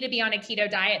 Todd, you need to be on a keto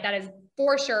diet. That is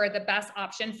for sure the best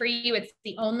option for you. It's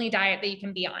the only diet that you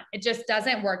can be on. It just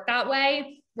doesn't work that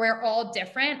way. We're all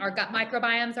different. Our gut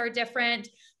microbiomes are different.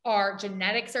 Our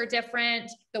genetics are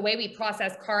different. The way we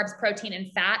process carbs, protein,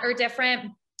 and fat are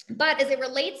different. But as it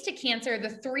relates to cancer, the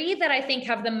three that I think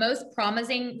have the most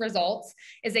promising results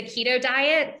is a keto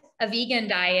diet, a vegan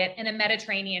diet, and a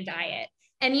Mediterranean diet.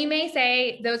 And you may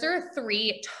say, those are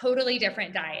three totally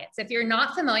different diets. If you're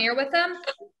not familiar with them,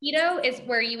 keto is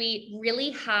where you eat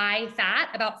really high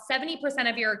fat. About 70%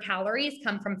 of your calories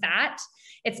come from fat.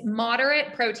 It's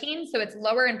moderate protein, so it's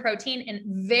lower in protein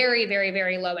and very, very,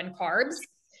 very low in carbs.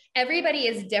 Everybody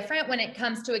is different when it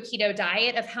comes to a keto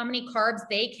diet of how many carbs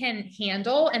they can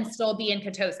handle and still be in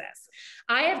ketosis.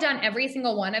 I have done every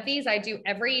single one of these. I do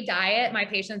every diet my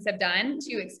patients have done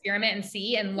to experiment and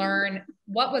see and learn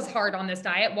what was hard on this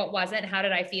diet, what wasn't, how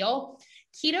did I feel.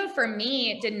 Keto for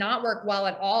me did not work well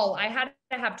at all. I had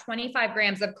to have 25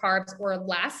 grams of carbs or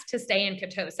less to stay in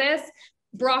ketosis.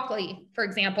 Broccoli, for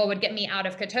example, would get me out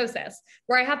of ketosis,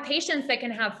 where I have patients that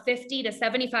can have 50 to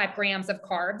 75 grams of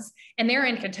carbs and they're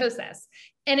in ketosis.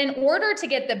 And in order to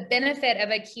get the benefit of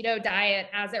a keto diet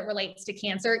as it relates to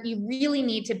cancer, you really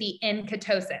need to be in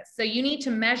ketosis. So you need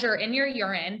to measure in your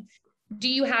urine, do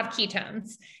you have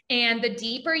ketones? And the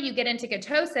deeper you get into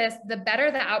ketosis, the better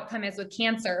the outcome is with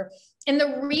cancer. And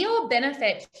the real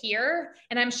benefit here,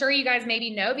 and I'm sure you guys maybe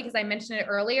know because I mentioned it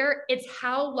earlier, it's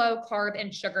how low carb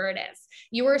and sugar it is.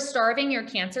 You are starving your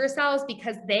cancer cells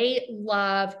because they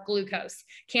love glucose.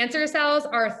 Cancer cells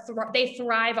they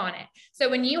thrive on it. So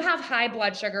when you have high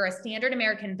blood sugar, a standard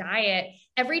American diet,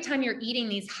 every time you're eating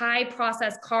these high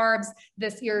processed carbs,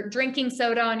 you're drinking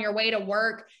soda on your way to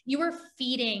work, you are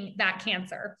feeding that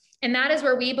cancer. And that is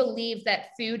where we believe that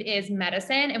food is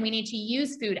medicine and we need to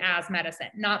use food as medicine,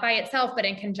 not by itself, but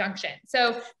in conjunction.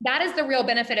 So that is the real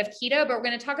benefit of keto, but we're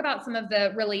going to talk about some of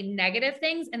the really negative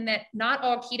things and that not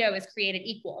all keto is created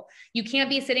equal. You can't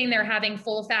be sitting there having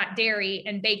full fat dairy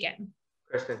and bacon.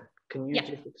 Kristen, can you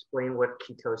just explain what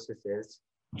ketosis is?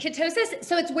 Ketosis,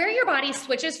 so it's where your body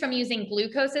switches from using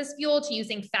glucose as fuel to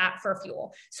using fat for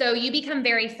fuel. So you become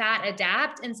very fat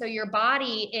adapt. And so your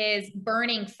body is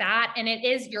burning fat and it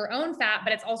is your own fat,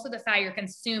 but it's also the fat you're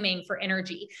consuming for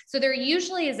energy. So there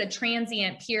usually is a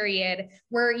transient period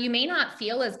where you may not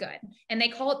feel as good. And they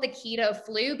call it the keto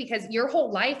flu because your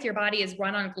whole life, your body is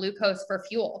run on glucose for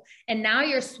fuel. And now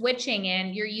you're switching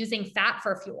in, you're using fat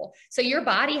for fuel. So your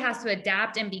body has to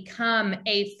adapt and become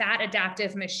a fat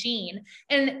adaptive machine.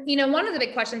 And you know, one of the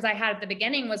big questions I had at the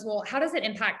beginning was, well, how does it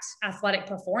impact athletic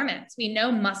performance? We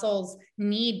know muscles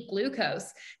need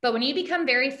glucose, but when you become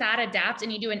very fat adapt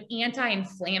and you do an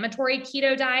anti-inflammatory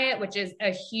keto diet, which is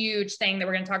a huge thing that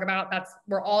we're going to talk about, that's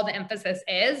where all the emphasis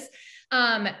is.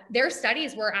 There are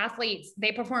studies where athletes,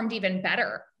 they performed even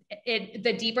better.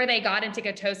 The deeper they got into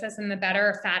ketosis and the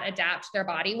better fat adapt their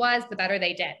body was, the better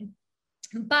they did.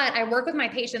 But I work with my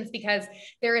patients because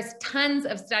there is tons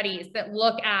of studies that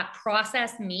look at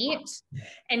processed meat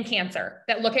and cancer,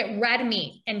 that look at red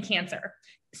meat and cancer.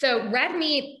 So red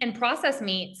meat and processed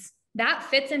meats, that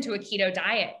fits into a keto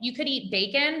diet. You could eat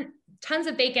bacon, tons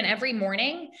of bacon every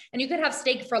morning, and you could have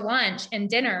steak for lunch and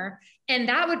dinner, And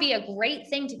that would be a great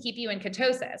thing to keep you in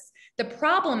ketosis. The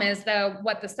problem is, though,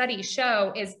 what the studies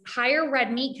show is higher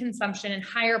red meat consumption and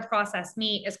higher processed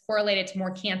meat is correlated to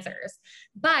more cancers.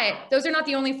 But those are not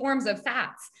the only forms of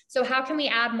fats. So how can we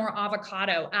add more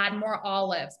avocado, add more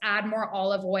olives, add more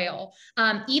olive oil,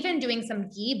 even doing some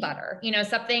ghee butter, you know,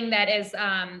 something that is,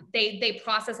 they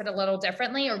process it a little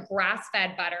differently, or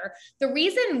grass-fed butter. The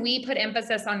reason we put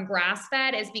emphasis on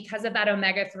grass-fed is because of that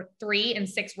omega-3 and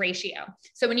 6 ratio.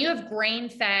 So when you have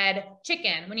grain-fed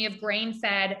chicken, when you have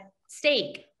grain-fed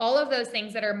steak, all of those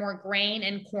things that are more grain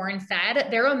and corn fed,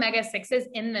 their omega-6s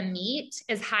in the meat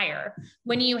is higher.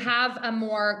 When you have a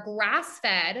more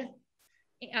grass-fed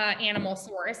animal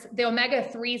source, the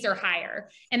omega-3s are higher.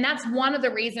 And that's one of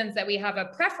the reasons that we have a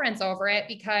preference over it,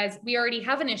 because we already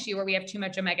have an issue where we have too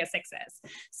much omega-6s.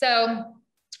 So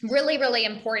really, really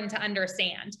important to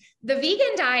understand. The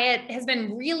vegan diet has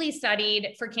been really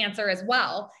studied for cancer as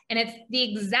well. And it's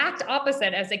the exact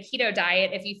opposite as a keto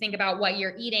diet if you think about what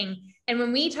you're eating. And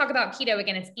when we talk about keto,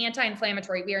 again, it's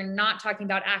anti-inflammatory. We are not talking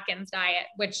about Atkins diet,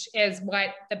 which is what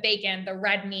the bacon, the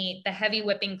red meat, the heavy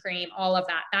whipping cream, all of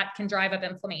that can drive up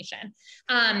inflammation.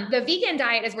 The vegan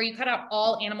diet is where you cut out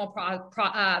all animal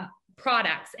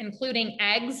products, including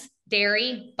eggs,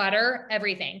 dairy, butter,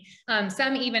 everything.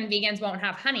 Some even vegans won't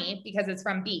have honey because it's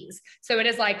from bees. So it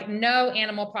is like no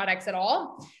animal products at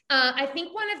all. I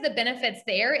think one of the benefits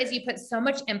there is you put so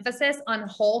much emphasis on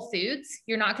whole foods.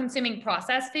 You're not consuming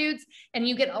processed foods, and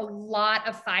you get a lot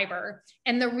of fiber.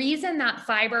 And the reason that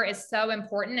fiber is so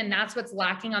important, and that's what's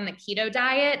lacking on the keto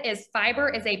diet, is fiber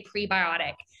is a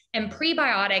prebiotic, and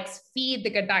prebiotics feed the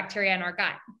good bacteria in our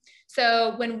gut.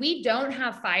 So when we don't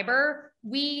have fiber,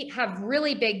 we have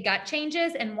really big gut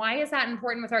changes. And why is that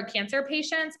important with our cancer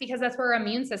patients? Because that's where our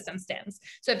immune system stems.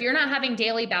 So if you're not having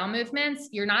daily bowel movements,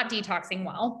 you're not detoxing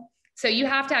well. So you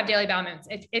have to have daily bowel movements.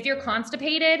 If you're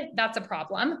constipated, that's a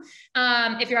problem.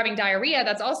 If you're having diarrhea,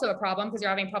 that's also a problem because you're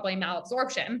having probably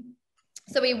malabsorption.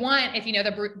 So we want, if you know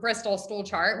the Bristol stool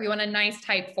chart, we want a nice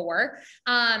type 4,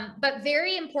 but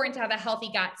very important to have a healthy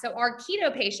gut. So our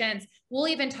keto patients, we'll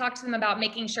even talk to them about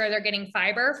making sure they're getting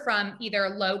fiber from either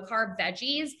low carb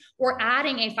veggies or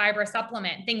adding a fiber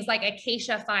supplement, things like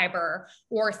acacia fiber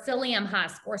or psyllium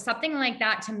husk or something like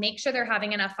that, to make sure they're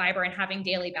having enough fiber and having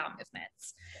daily bowel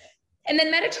movements. And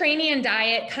then Mediterranean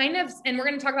diet kind of, and we're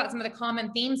going to talk about some of the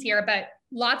common themes here, but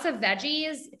lots of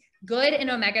veggies, good in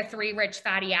omega-3 rich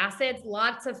fatty acids,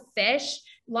 lots of fish,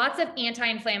 lots of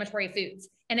anti-inflammatory foods.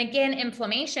 And again,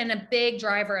 inflammation, a big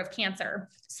driver of cancer.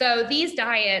 So these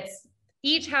diets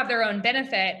each have their own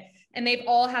benefit, and they've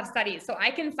all have studies. So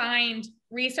I can find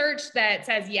research that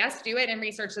says, yes, do it, and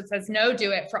research that says, no,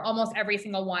 do it, for almost every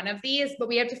single one of these, but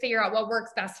we have to figure out what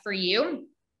works best for you.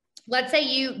 Let's say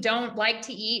you don't like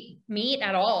to eat meat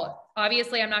at all.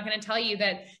 Obviously, I'm not going to tell you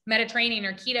that Mediterranean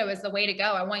or keto is the way to go.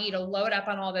 I want you to load up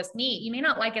on all this meat. You may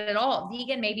not like it at all.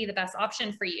 Vegan may be the best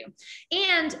option for you.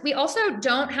 And we also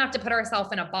don't have to put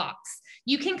ourselves in a box.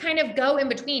 You can kind of go in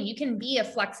between. You can be a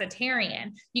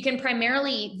flexitarian. You can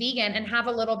primarily eat vegan and have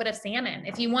a little bit of salmon.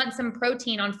 If you want some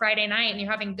protein on Friday night and you're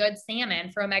having good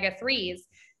salmon for omega-3s,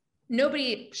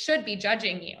 nobody should be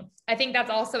judging you. I think that's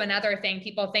also another thing.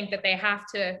 People think that they have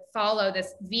to follow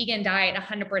this vegan diet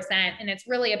 100%, and it's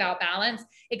really about balance.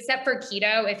 Except for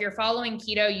keto, if you're following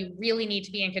keto, you really need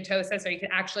to be in ketosis, or you could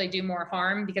actually do more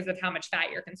harm because of how much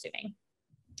fat you're consuming.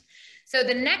 So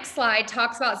the next slide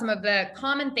talks about some of the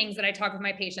common things that I talk with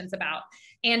my patients about.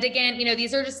 And again, you know,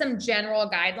 these are just some general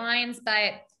guidelines,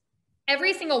 but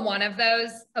every single one of those,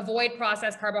 avoid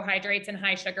processed carbohydrates and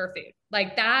high sugar food.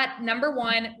 Like that, number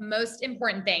one, most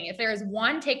important thing. If there is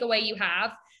one takeaway you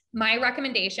have, my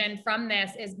recommendation from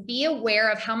this is be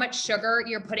aware of how much sugar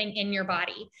you're putting in your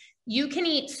body. You can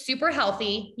eat super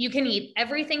healthy. You can eat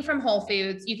everything from Whole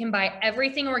Foods. You can buy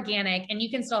everything organic, and you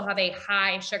can still have a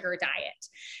high sugar diet.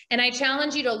 And I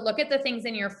challenge you to look at the things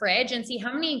in your fridge and see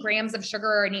how many grams of sugar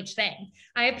are in each thing.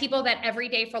 I have people that every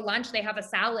day for lunch, they have a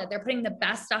salad. They're putting the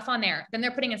best stuff on there. Then they're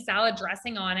putting a salad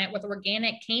dressing on it with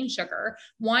organic cane sugar.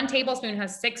 1 tablespoon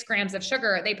has 6 grams of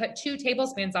sugar. They put 2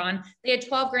 tablespoons on. They had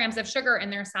 12 grams of sugar in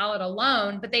their salad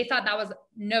alone, but they thought that was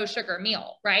no sugar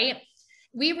meal, right?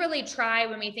 We really try,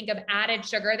 when we think of added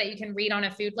sugar that you can read on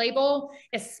a food label,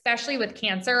 especially with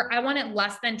cancer, I want it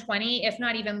less than 20, if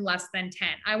not even less than 10.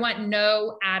 I want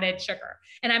no added sugar.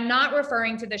 And I'm not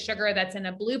referring to the sugar that's in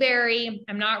a blueberry.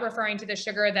 I'm not referring to the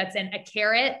sugar that's in a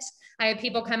carrot. I have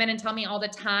people come in and tell me all the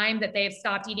time that they've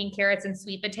stopped eating carrots and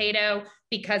sweet potato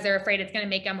because they're afraid it's going to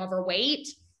make them overweight.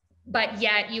 But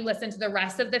yet you listen to the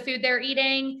rest of the food they're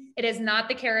eating, it is not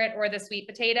the carrot or the sweet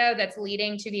potato that's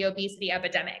leading to the obesity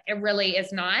epidemic. It really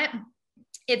is not.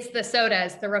 It's the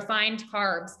sodas, the refined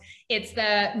carbs. It's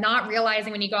the not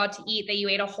realizing when you go out to eat that you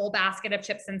ate a whole basket of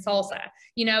chips and salsa.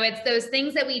 You know, it's those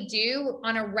things that we do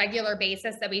on a regular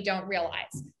basis that we don't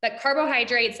realize. But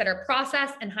carbohydrates that are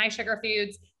processed and high sugar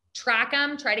foods, track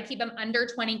them, try to keep them under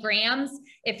 20 grams.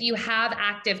 If you have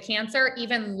active cancer,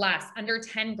 even less, under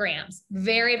 10 grams.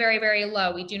 Very, very, very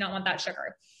low. We do not want that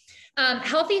sugar.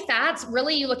 Healthy fats,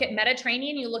 really, you look at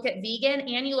Mediterranean, you look at vegan,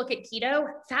 and you look at keto,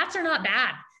 fats are not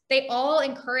bad. They all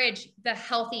encourage the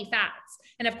healthy fats.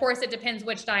 And of course, it depends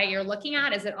which diet you're looking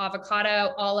at. Is it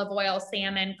avocado, olive oil,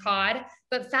 salmon, cod?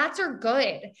 But fats are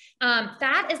good.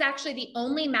 Fat is actually the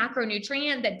only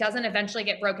macronutrient that doesn't eventually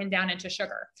get broken down into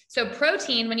sugar. So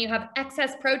protein, when you have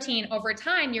excess protein over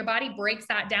time, your body breaks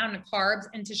that down to carbs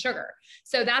and to sugar.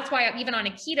 So that's why even on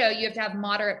a keto, you have to have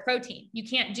moderate protein. You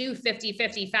can't do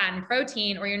 50-50 fat and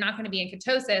protein, or you're not going to be in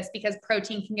ketosis, because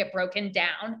protein can get broken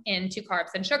down into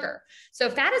carbs and sugar. So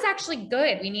fat is actually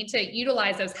good. We need to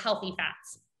utilize those healthy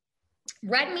fats.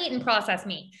 Red meat and processed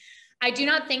meat. I do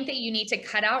not think that you need to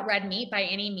cut out red meat by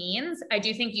any means. I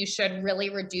do think you should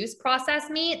really reduce processed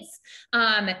meats.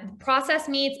 Processed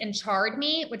meats and charred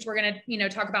meat, which we're going to,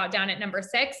 talk about down at number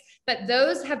 6, but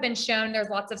those have been shown, there's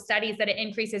lots of studies that it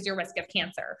increases your risk of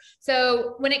cancer.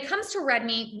 So when it comes to red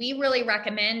meat, we really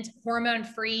recommend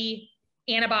hormone-free,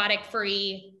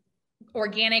 antibiotic-free,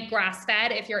 organic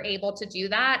grass-fed if you're able to do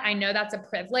that. I know that's a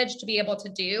privilege to be able to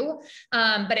do,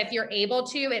 but if you're able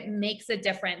to, it makes a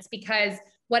difference, because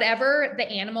whatever the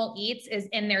animal eats is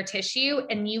in their tissue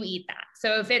and you eat that.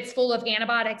 So if it's full of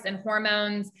antibiotics and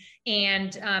hormones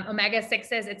and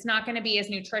omega-6s, it's not going to be as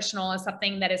nutritional as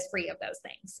something that is free of those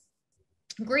things.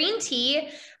 Green tea,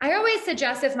 I always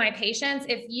suggest with my patients,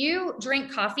 if you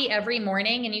drink coffee every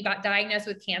morning and you got diagnosed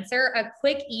with cancer, a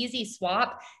quick, easy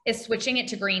swap is switching it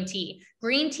to green tea.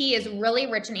 Green tea is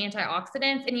really rich in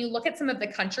antioxidants, and you look at some of the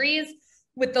countries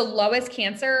with the lowest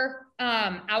cancer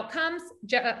outcomes,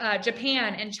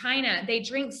 Japan and China, they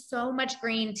drink so much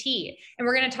green tea. And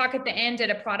we're going to talk at the end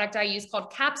at a product I use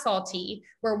called capsule tea,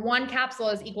 where 1 capsule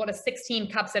is equal to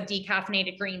 16 cups of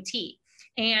decaffeinated green tea.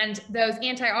 And those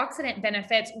antioxidant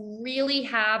benefits really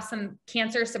have some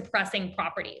cancer suppressing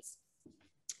properties.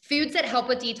 Foods that help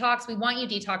with detox, we want you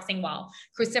detoxing well.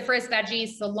 Cruciferous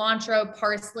veggies, cilantro,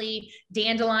 parsley,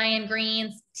 dandelion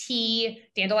greens, tea,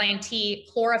 dandelion tea,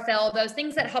 chlorophyll, those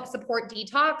things that help support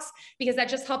detox, because that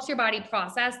just helps your body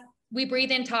process. We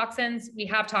breathe in toxins. We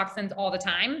have toxins all the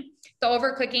time. The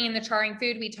overcooking and the charring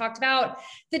food we talked about.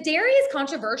 The dairy is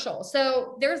controversial.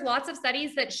 So there's lots of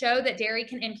studies that show that dairy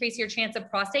can increase your chance of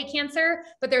prostate cancer,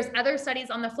 but there's other studies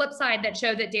on the flip side that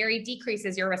show that dairy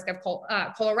decreases your risk of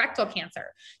colorectal cancer.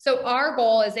 So our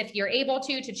goal is, if you're able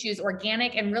to choose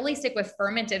organic and really stick with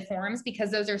fermented forms,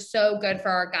 because those are so good for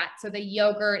our gut. So the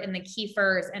yogurt and the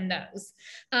kefirs and those.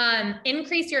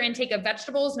 Increase your intake of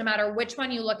vegetables. No matter which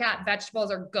one you look at,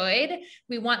 vegetables are good.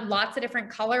 We want lots of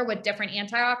different color with different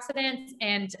antioxidants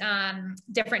and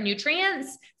different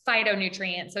nutrients,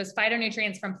 phytonutrients. Those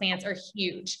phytonutrients from plants are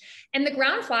huge. And the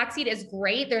ground flaxseed is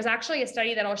great. There's actually a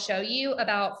study that I'll show you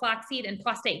about flaxseed and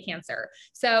prostate cancer.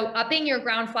 So upping your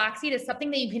ground flaxseed is something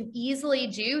that you can easily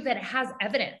do that has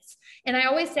evidence. And I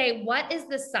always say, what is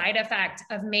the side effect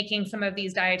of making some of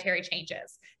these dietary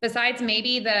changes? Besides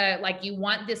maybe you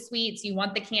want the sweets, you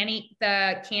want the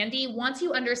candy, once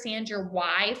you understand your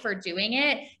why for doing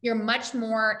it, you're much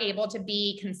more able to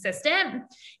be consistent,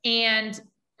 and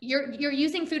you're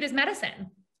using food as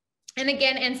medicine. And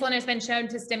again, insulin has been shown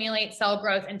to stimulate cell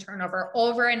growth and turnover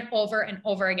over and over and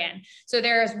over again. So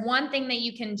there's one thing that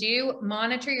you can do: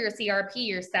 monitor your CRP,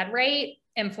 your SED rate,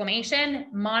 inflammation,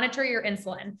 monitor your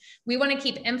insulin. We want to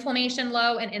keep inflammation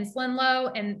low and insulin low.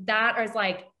 And that is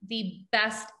like the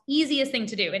best, easiest thing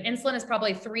to do. And insulin is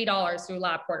probably $3 through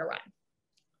lab quarter run.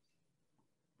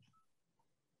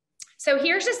 So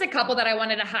here's just a couple that I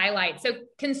wanted to highlight. So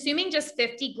consuming just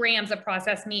 50 grams of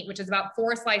processed meat, which is about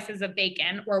 4 slices of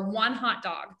bacon, or 1 hot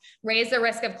dog, raise the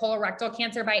risk of colorectal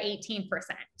cancer by 18%.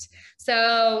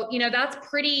 So, that's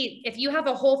pretty, if you have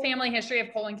a whole family history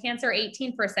of colon cancer,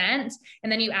 18%,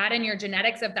 and then you add in your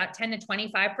genetics of that 10 to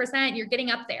 25%, you're getting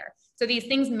up there. So these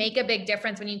things make a big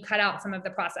difference when you cut out some of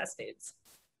the processed foods.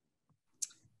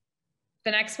 The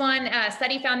next one, a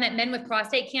study found that men with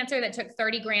prostate cancer that took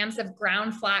 30 grams of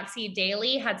ground flaxseed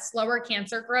daily had slower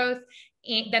cancer growth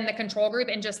than the control group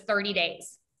in just 30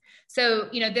 days. So,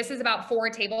 you know, this is about 4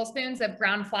 tablespoons of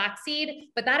ground flaxseed,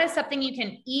 but that is something you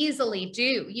can easily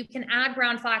do. You can add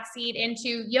ground flaxseed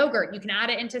into yogurt. You can add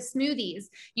it into smoothies.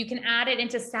 You can add it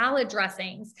into salad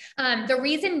dressings. The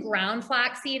reason ground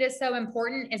flaxseed is so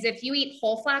important is if you eat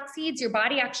whole flax seeds, your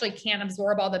body actually can't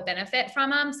absorb all the benefit from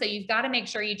them. So you've got to make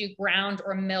sure you do ground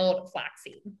or milled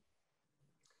flaxseed.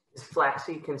 Is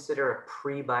flaxseed considered a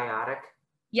prebiotic?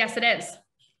 Yes, it is.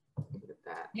 Look at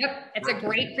that. Yep, it's a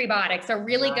great prebiotic. So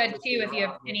really good too if you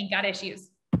have any gut issues.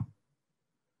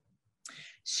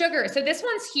 Sugar. So this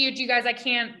one's huge, you guys.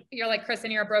 You're like,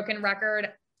 Kristin, you're a broken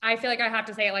record. I feel like I have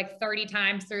to say it like 30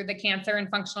 times through the cancer and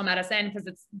functional medicine because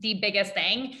it's the biggest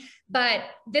thing. But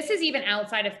this is even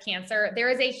outside of cancer. There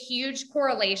is a huge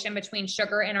correlation between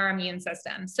sugar and our immune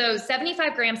system. So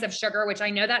 75 grams of sugar, which I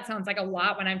know that sounds like a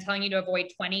lot when I'm telling you to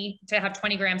avoid 20, to have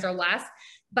 20 grams or less.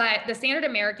 But the standard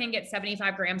American gets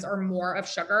 75 grams or more of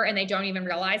sugar and they don't even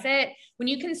realize it. When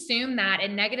you consume that,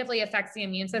 it negatively affects the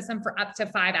immune system for up to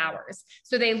 5 hours.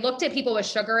 So they looked at people with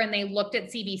sugar and they looked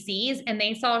at CBCs and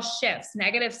they saw shifts,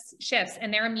 negative shifts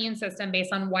in their immune system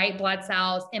based on white blood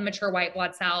cells, immature white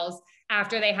blood cells,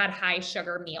 after they had high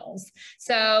sugar meals.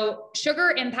 So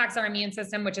sugar impacts our immune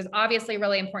system, which is obviously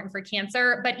really important for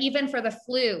cancer, but even for the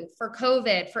flu, for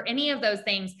COVID, for any of those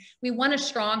things, we want a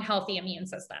strong, healthy immune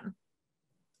system.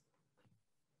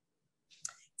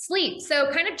 Sleep.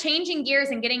 So kind of changing gears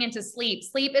and getting into sleep.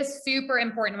 Sleep is super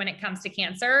important when it comes to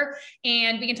cancer.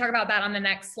 And we can talk about that on the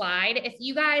next slide. If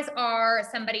you guys are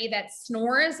somebody that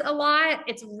snores a lot,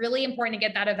 it's really important to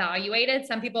get that evaluated.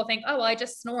 Some people think, oh, well, I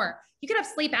just snore. You could have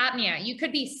sleep apnea. You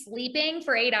could be sleeping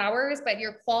for 8 hours, but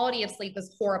your quality of sleep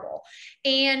is horrible.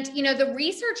 And, you know, the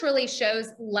research really shows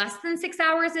less than 6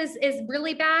 hours is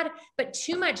really bad, but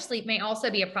too much sleep may also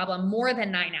be a problem, more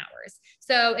than 9 hours.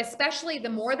 So especially the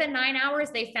more than 9 hours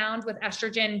they found with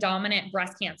estrogen dominant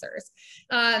breast cancers.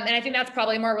 And I think that's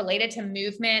probably more related to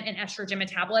movement and estrogen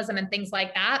metabolism and things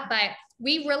like that. But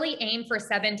we really aim for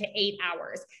 7 to 8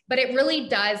 hours, but it really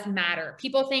does matter.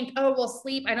 People think, oh, well,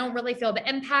 sleep, I don't really feel the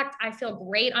impact. I feel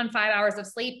great on 5 hours of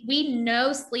sleep. We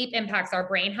know sleep impacts our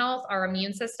brain health, our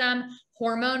immune system,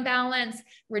 hormone balance,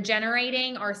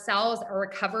 regenerating our cells, our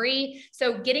recovery.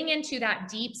 So getting into that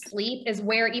deep sleep is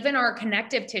where even our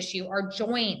connective tissue, our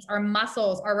joints, our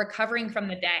muscles are recovering from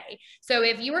the day. So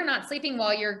if you are not sleeping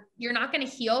well, you're not going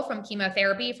to heal from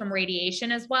chemotherapy, from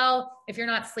radiation as well. If you're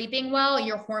not sleeping well,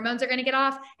 your hormones are going to get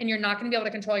off and you're not going to be able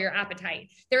to control your appetite.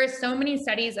 There is so many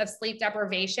studies of sleep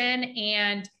deprivation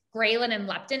and ghrelin and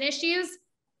leptin issues.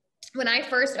 When I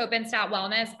first opened Stat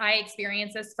Wellness, I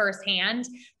experienced this firsthand.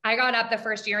 I got up the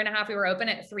first year and a half we were open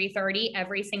at 3:30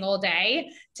 every single day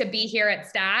to be here at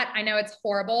Stat. I know it's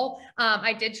horrible.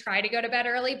 I did try to go to bed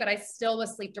early, but I still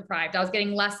was sleep deprived. I was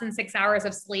getting less than 6 hours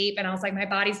of sleep and I was like, my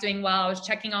body's doing well. I was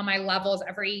checking all my levels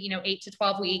every, 8 to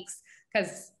 12 weeks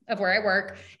because of where I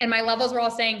work, and my levels were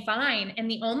all staying fine. And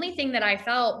the only thing that I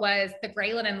felt was the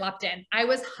ghrelin and leptin. I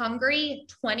was hungry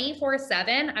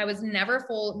 24/7. I was never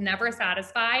full, never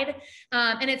satisfied.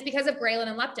 And it's because of ghrelin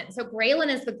and leptin. So ghrelin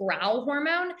is the growl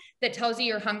hormone that tells you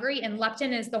you're hungry, and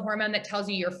leptin is the hormone that tells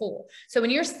you you're full. So when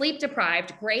you're sleep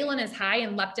deprived, ghrelin is high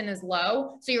and leptin is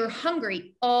low. So you're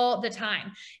hungry all the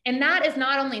time. And that is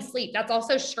not only sleep, that's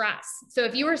also stress. So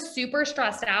if you are super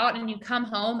stressed out and you come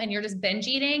home and you're just binge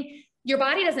eating, your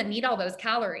body doesn't need all those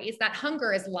calories. That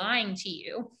hunger is lying to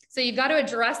you. So you've got to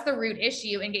address the root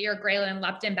issue and get your ghrelin and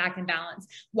leptin back in balance.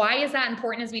 Why is that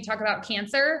important as we talk about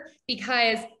cancer?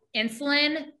 Because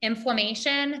insulin,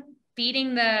 inflammation,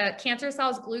 feeding the cancer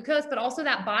cells glucose, but also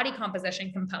that body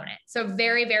composition component. So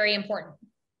very, very important.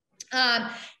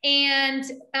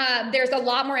 There's a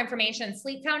lot more information.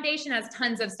 Sleep Foundation has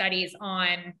tons of studies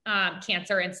on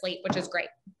cancer and sleep, which is great.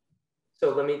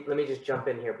 So let me just jump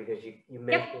in here because you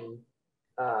mentioned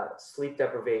sleep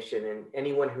deprivation, and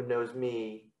anyone who knows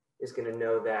me is going to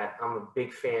know that I'm a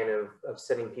big fan of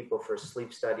sending people for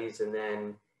sleep studies and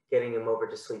then getting them over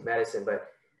to sleep medicine.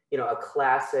 But a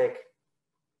classic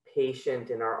patient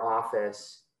in our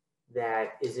office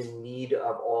that is in need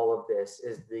of all of this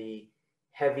is the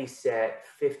heavy-set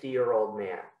 50-year-old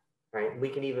man, right? We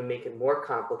can even make it more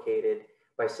complicated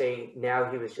by saying now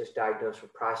he was just diagnosed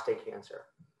with prostate cancer.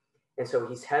 And so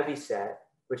he's heavy set,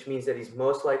 which means that he's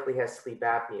most likely has sleep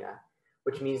apnea,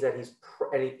 which means that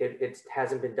it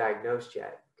hasn't been diagnosed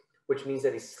yet, which means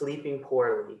that he's sleeping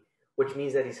poorly, which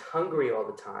means that he's hungry all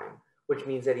the time, which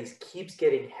means that he keeps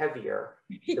getting heavier.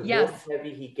 The Yes. more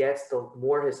heavy he gets, the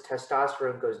more his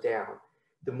testosterone goes down.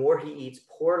 The more he eats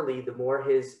poorly, the more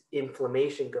his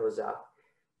inflammation goes up.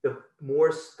 The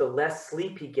less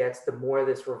sleep he gets, the more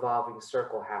this revolving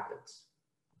circle happens.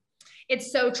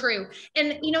 It's so true.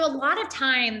 And, you know, a lot of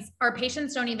times our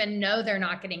patients don't even know they're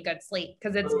not getting good sleep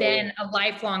because it's been a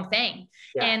lifelong thing.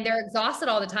 Yeah. And they're exhausted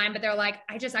all the time, but they're like,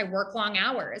 I work long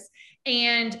hours.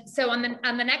 And so on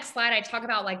the next slide, I talk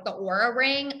about like the Oura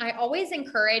ring. I always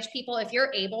encourage people, if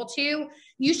you're able to,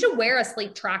 you should wear a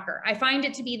sleep tracker. I find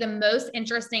it to be the most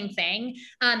interesting thing.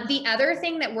 The other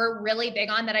thing that we're really big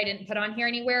on that I didn't put on here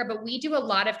anywhere, but we do a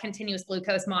lot of continuous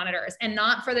glucose monitors, and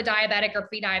not for the diabetic or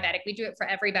pre-diabetic. We do it for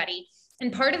everybody.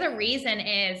 And part of the reason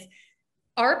is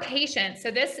our patients,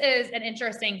 so this is an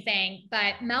interesting thing,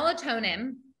 but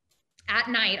melatonin at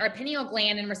night, our pineal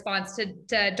gland in response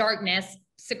to darkness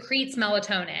secretes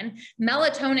melatonin.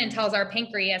 Melatonin tells our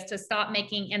pancreas to stop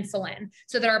making insulin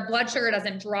so that our blood sugar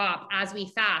doesn't drop as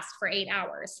we fast for 8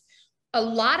 hours. A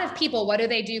lot of people, what do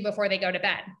they do before they go to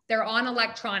bed? They're on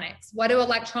electronics. What do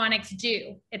electronics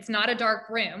do? It's not a dark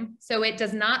room, so it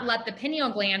does not let the pineal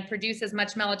gland produce as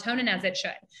much melatonin as it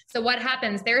should. So what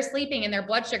happens? They're sleeping and their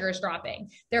blood sugar is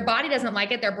dropping. Their body doesn't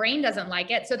like it. Their brain doesn't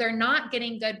like it. So they're not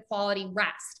getting good quality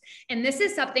rest. And this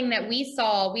is something that we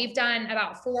saw. We've done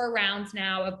about 4 rounds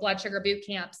now of blood sugar boot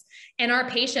camps. And our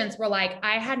patients were like,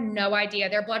 I had no idea.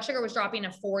 Their blood sugar was dropping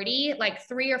to 40, like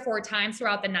 3 or 4 times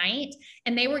throughout the night.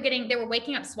 And they were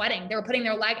waking up sweating. They were putting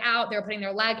their leg out. They were putting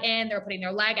their leg in. They were putting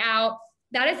their leg out.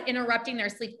 That is interrupting their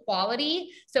sleep quality.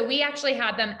 So we actually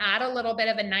had them add a little bit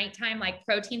of a nighttime, like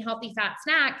protein, healthy fat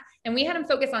snack. And we had them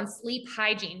focus on sleep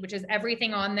hygiene, which is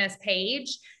everything on this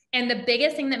page. And the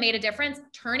biggest thing that made a difference,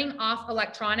 turning off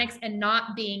electronics and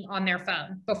not being on their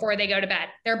phone before they go to bed.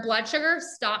 Their blood sugar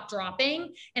stopped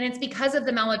dropping. And it's because of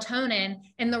the melatonin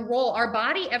and the role. Our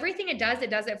body, everything it does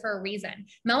it for a reason.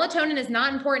 Melatonin is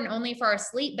not important only for our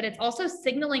sleep, but it's also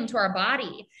signaling to our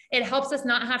body. It helps us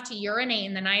not have to urinate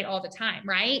in the night all the time,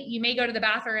 right? You may go to the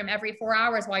bathroom every 4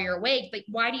 hours while you're awake, but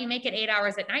why do you make it 8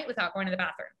 hours at night without going to the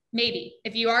bathroom? Maybe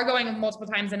if you are going multiple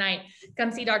times a night, come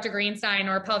see Dr. Greenstein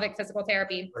or pelvic physical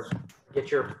therapy.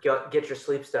 Get your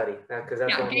sleep study, because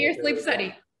that's get your sleep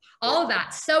study. All of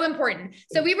that, so important.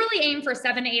 So we really aim for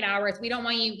 7 to 8 hours. We don't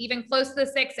want you even close to the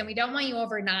 6, and we don't want you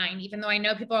over 9, even though I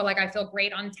know people are like, I feel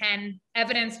great on 10.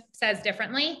 Evidence says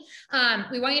differently.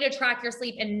 We want you to track your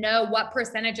sleep and know what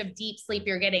percentage of deep sleep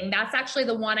you're getting. That's actually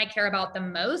the one I care about the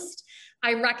most.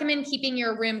 I recommend keeping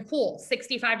your room cool,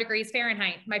 65 degrees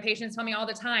Fahrenheit. My patients tell me all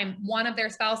the time, one of their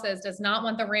spouses does not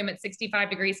want the room at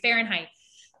 65 degrees Fahrenheit.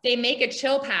 They make a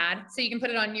chill pad so you can put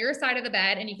it on your side of the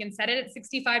bed and you can set it at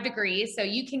 65 degrees so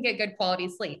you can get good quality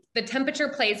sleep. The temperature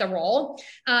plays a role.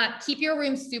 Keep your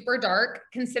room super dark.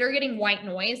 Consider getting white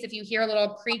noise. If you hear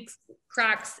little creaks,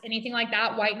 cracks, anything like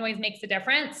that, white noise makes a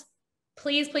difference.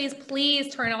 Please, please,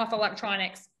 please turn off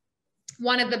electronics.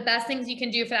 One of the best things you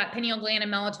can do for that pineal gland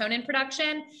and melatonin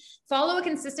production, follow a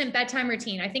consistent bedtime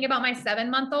routine. I think about my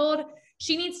 7-month-old.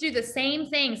 She needs to do the same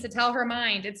things to tell her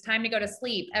mind it's time to go to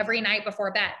sleep every night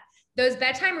before bed. Those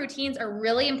bedtime routines are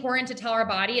really important to tell our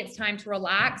body it's time to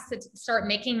relax, to start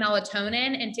making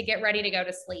melatonin, and to get ready to go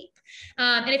to sleep.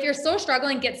 And if you're still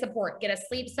struggling, get support. Get a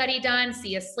sleep study done,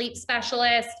 see a sleep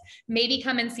specialist, maybe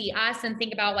come and see us and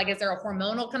think about, like, is there a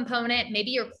hormonal component?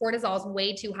 Maybe your cortisol is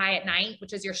way too high at night,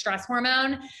 which is your stress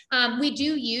hormone. We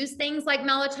do use things like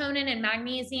melatonin and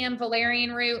magnesium,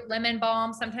 valerian root, lemon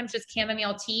balm, sometimes just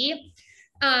chamomile tea.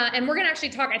 And we're going to actually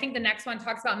talk, I think the next one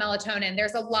talks about melatonin.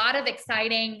 There's a lot of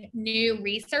exciting new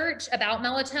research about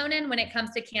melatonin when it comes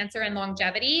to cancer and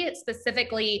longevity,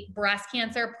 specifically breast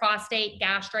cancer, prostate,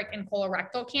 gastric, and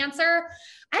colorectal cancer.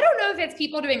 I don't know if it's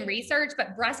people doing research,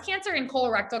 but breast cancer and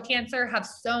colorectal cancer have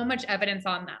so much evidence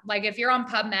on them. Like if you're on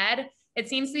PubMed, it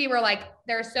seems to be where like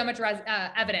there's so much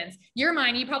evidence. Your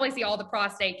mind, you probably see all the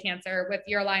prostate cancer with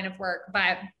your line of work,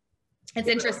 but it's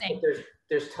interesting.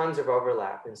 There's tons of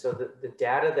overlap. And so the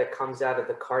data that comes out of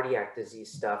the cardiac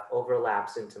disease stuff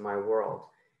overlaps into my world.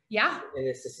 Yeah. And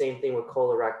it's the same thing with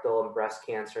colorectal and breast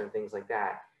cancer and things like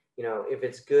that. You know, if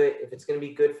it's good, if it's going to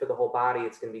be good for the whole body,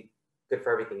 it's going to be good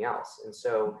for everything else. And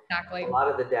so exactly. A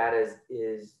lot of the data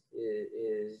is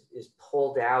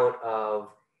pulled out of,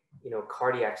 you know,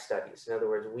 cardiac studies. In other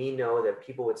words, we know that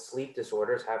people with sleep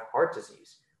disorders have heart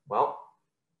disease. Well,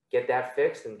 get that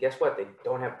fixed, and guess what? They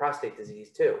don't have prostate disease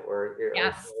too, or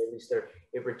yes. Or at least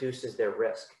it reduces their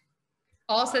risk.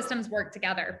 All systems work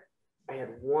together. I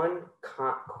had one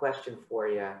question for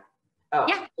you. Oh,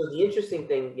 yeah. So the interesting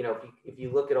thing, you know, if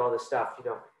you look at all this stuff, you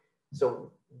know,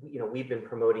 so, you know, we've been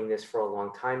promoting this for a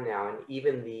long time now, and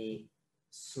even the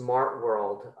smart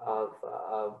world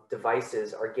of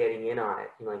devices are getting in on it.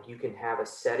 You know, like you can have a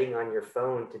setting on your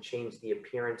phone to change the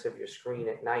appearance of your screen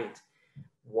at night.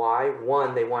 Why?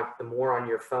 One, they want the more on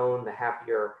your phone, the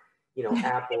happier, you know,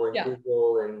 Apple and yeah.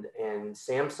 Google and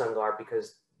Samsung are,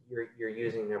 because you're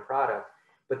using their product,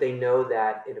 but they know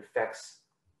that it affects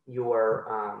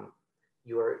your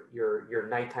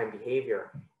nighttime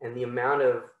behavior. And the amount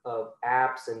of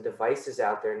apps and devices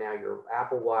out there now, your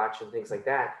Apple Watch and things like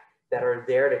that, that are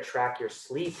there to track your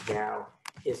sleep now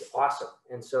is awesome.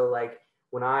 And so like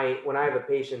when I have a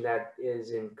patient that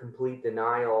is in complete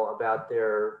denial about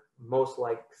their most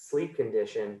like sleep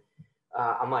condition,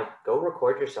 I'm like, go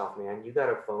record yourself, man. You got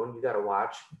a phone, you got a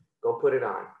watch, go put it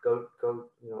on, go,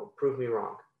 prove me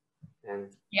wrong.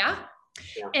 And yeah.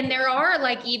 And there are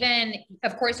like, even,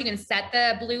 of course, you can set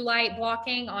the blue light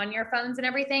blocking on your phones and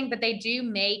everything, but they do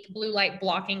make blue light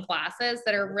blocking glasses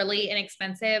that are really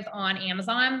inexpensive on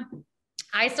Amazon.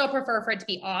 I still prefer for it to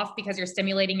be off because you're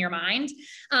stimulating your mind.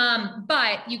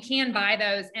 But you can buy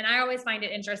those. And I always find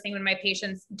it interesting when my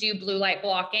patients do blue light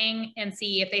blocking and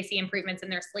see if they see improvements in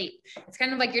their sleep. It's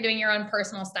kind of like you're doing your own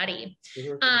personal study.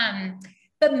 Mm-hmm.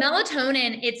 But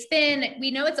melatonin,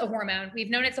 we know it's a hormone. We've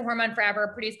known it's a hormone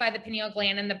forever, produced by the pineal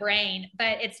gland in the brain,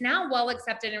 but it's now well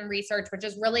accepted in research, which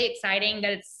is really exciting,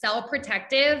 that it's cell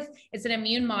protective. It's an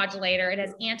immune modulator. It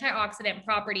has antioxidant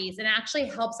properties and actually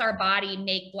helps our body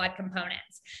make blood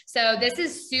components. So this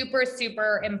is super,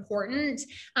 super important.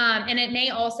 And it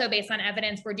may also, based on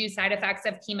evidence, reduce side effects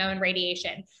of chemo and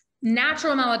radiation.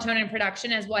 Natural melatonin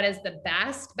production is what is the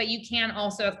best, but you can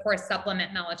also, of course,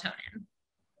 supplement melatonin.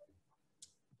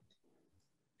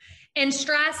 And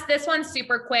stress, this one's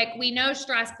super quick. We know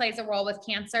stress plays a role with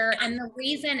cancer. And the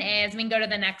reason is, we can go to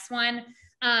the next one,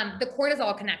 the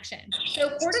cortisol connection. So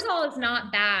cortisol is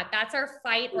not bad. That's our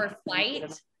fight or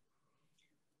flight.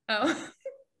 Oh,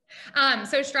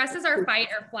 so stress is our fight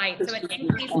or flight. So it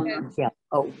increases.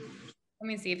 Let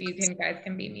me see if you guys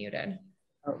can be muted.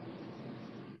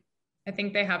 I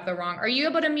think they have the wrong. Are you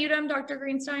able to mute them, Dr.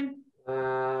 Greenstein?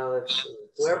 Let's see.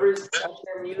 Whoever's got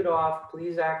their mute off,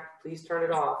 please turn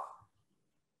it off.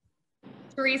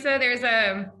 Teresa, there's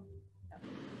a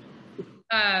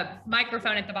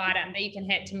microphone at the bottom that you can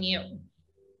hit to mute.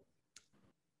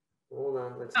 Hold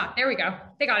on. There we go.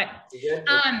 They got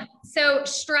it. So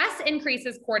stress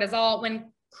increases cortisol. When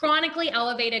chronically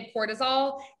elevated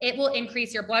cortisol, it will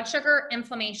increase your blood sugar,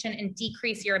 inflammation, and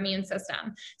decrease your immune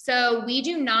system. So we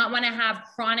do not want to have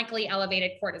chronically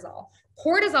elevated cortisol.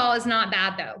 Cortisol is not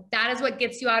bad though. That is what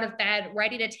gets you out of bed,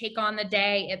 ready to take on the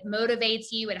day. It motivates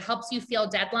you. It helps you feel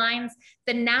deadlines.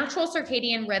 The natural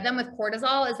circadian rhythm with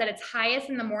cortisol is that it's highest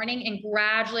in the morning and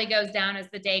gradually goes down as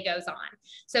the day goes on.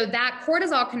 So that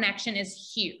cortisol connection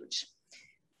is huge.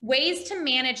 Ways to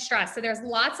manage stress. So there's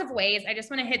lots of ways. I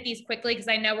just want to hit these quickly because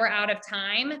I know we're out of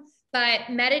time. But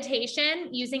meditation,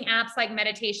 using apps like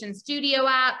Meditation Studio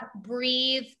app,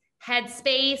 Breathe,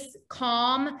 Headspace,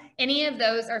 Calm, any of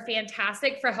those are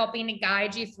fantastic for helping to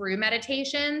guide you through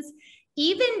meditations.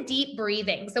 Even deep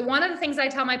breathing. So one of the things I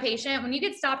tell my patient, when you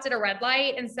get stopped at a red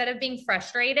light, instead of being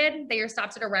frustrated that you're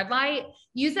stopped at a red light,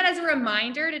 use that as a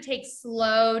reminder to take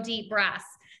slow, deep breaths.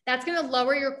 That's going to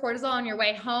lower your cortisol on your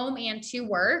way home and to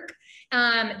work.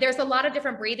 There's a lot of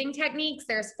different breathing techniques.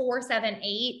 There's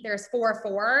 4-7-8, there's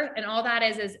 4-4, and all that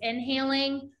is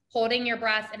inhaling, holding your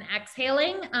breath, and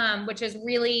exhaling, which is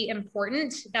really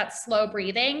important. That's slow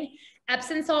breathing.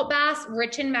 Epsom salt baths,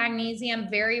 rich in magnesium,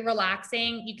 very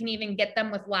relaxing. You can even get them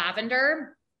with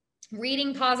lavender.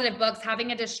 Reading positive books,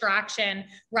 having a distraction,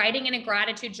 writing in a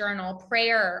gratitude journal,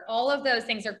 prayer, all of those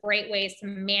things are great ways to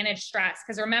manage stress.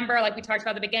 Because remember, like we talked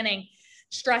about at the beginning,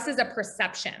 stress is a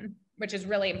perception, which is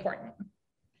really important.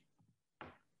 Is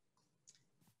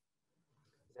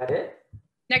that it?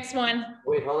 Next one.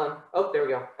 Wait, hold on. Oh, there we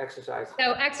go. Exercise.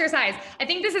 So exercise. I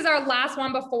think this is our last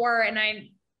one before, and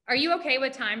are you okay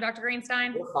with time, Dr.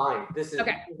 Greenstein? We're fine. This is,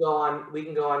 okay. We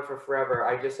can go on for forever.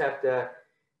 I just have to,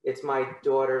 it's my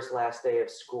daughter's last day of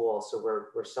school, so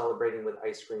we're celebrating with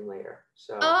ice cream later.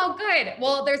 So. Oh, good.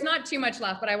 Well, there's not too much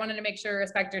left, but I wanted to make sure to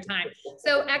respect your time.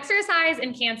 So exercise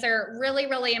and cancer, really,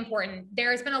 really important.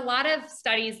 There's been a lot of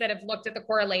studies that have looked at the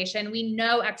correlation. We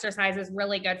know exercise is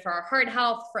really good for our heart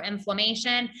health, for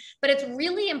inflammation, but it's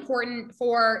really important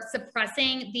for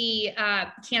suppressing the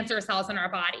cancer cells in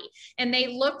our body. And they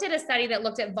looked at a study that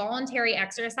looked at voluntary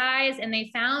exercise, and they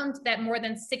found that more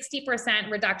than 60%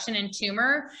 reduction in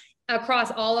tumor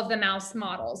across all of the mouse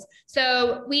models.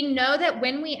 So we know that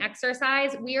when we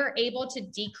exercise, we are able to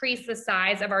decrease the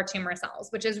size of our tumor cells,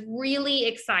 which is really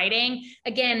exciting.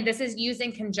 Again, this is used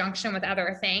in conjunction with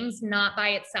other things, not by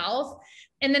itself.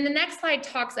 And then the next slide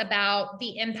talks about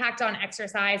the impact on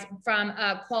exercise from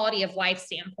a quality of life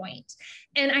standpoint.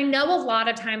 And I know a lot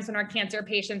of times when our cancer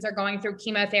patients are going through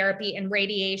chemotherapy and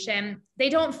radiation, they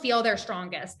don't feel their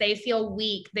strongest. They feel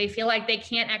weak. They feel like they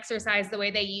can't exercise the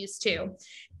way they used to.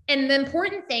 And the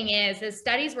important thing is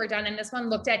studies were done, and this one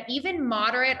looked at even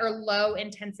moderate or low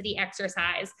intensity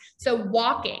exercise. So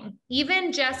walking,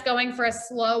 even just going for a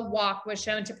slow walk, was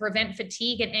shown to prevent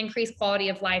fatigue and increase quality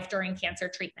of life during cancer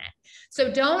treatment.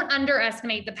 So don't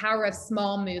underestimate the power of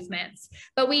small movements,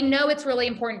 but we know it's really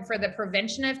important for the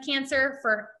prevention of cancer,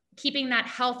 for keeping that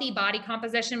healthy body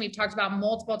composition we've talked about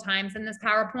multiple times in this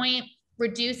PowerPoint,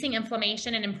 reducing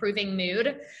inflammation and improving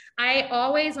mood. I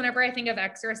always, whenever I think of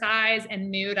exercise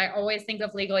and mood, I always think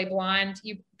of Legally Blonde.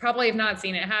 You probably have not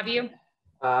seen it, have you?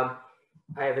 I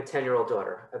have a 10-year-old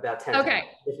daughter, about 10. Okay.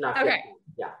 If not 15. Okay.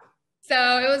 Yeah. So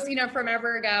it was, from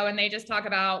ever ago, and they just talk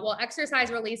about, well, exercise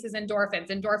releases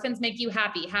endorphins. Endorphins make you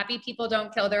happy. Happy people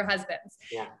don't kill their husbands.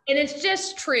 Yeah. And it's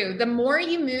just true. The more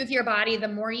you move your body, the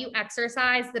more you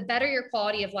exercise, the better your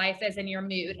quality of life is and your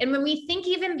mood. And when we think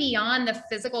even beyond the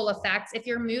physical effects, if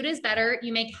your mood is better,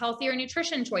 you make healthier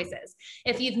nutrition choices.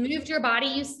 If you've moved your body,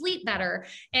 you sleep better.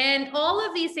 And all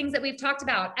of these things that we've talked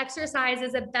about, exercise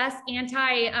is the best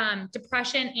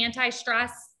anti-depression,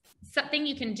 anti-stress something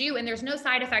you can do, and there's no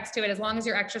side effects to it as long as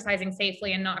you're exercising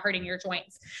safely and not hurting your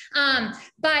joints.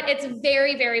 But it's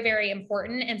very, very, very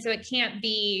important. And so it can't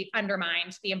be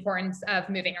undermined, the importance of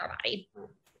moving our body.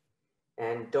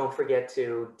 And don't forget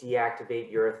to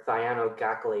deactivate your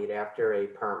thianoglycolate after a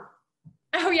perm.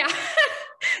 Oh yeah.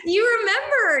 You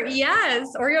remember, yes,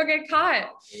 or you'll get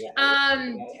caught. Yeah,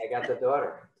 I got the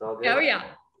daughter. It's all good. Oh yeah.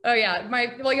 Oh yeah,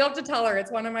 well, you'll have to tell her. It's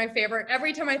one of my favorite.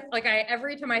 Every time I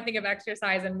think of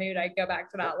exercise and mood, I go back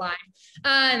to that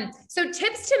line. So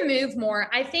tips to move more.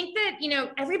 I think that,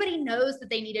 everybody knows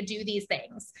that they need to do these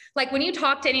things. Like when you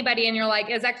talk to anybody and you're like,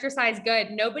 is exercise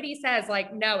good? Nobody says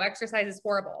like, no, exercise is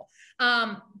horrible.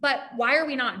 But why are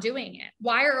we not doing it?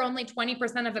 Why are only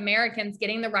 20% of Americans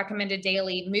getting the recommended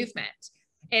daily movement?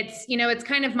 It's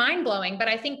kind of mind blowing, but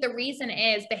I think the reason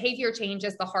is behavior change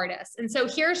is the hardest. And so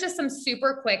here's just some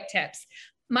super quick tips.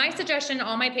 My suggestion to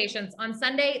all my patients on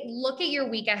Sunday, look at your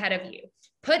week ahead of you.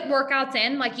 Put workouts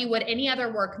in like you would any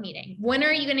other work meeting. When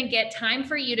are you going to get time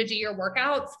for you to do your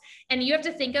workouts? And you have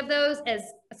to think of those as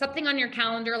something on your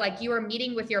calendar, like you are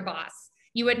meeting with your boss.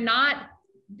 You would not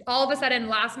all of a sudden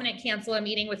last minute cancel a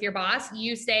meeting with your boss.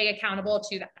 You stay accountable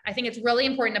to that. I think it's really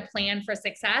important to plan for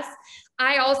success.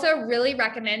 I also really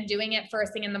recommend doing it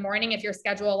first thing in the morning if your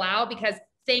schedule allows, because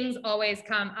things always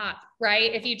come up,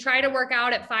 right? If you try to work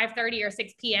out at 5:30 or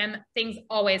 6 p.m., things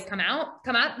always come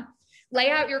up. Lay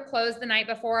out your clothes the night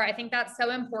before. I think that's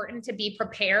so important to be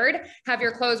prepared. Have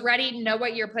your clothes ready, know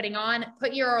what you're putting on,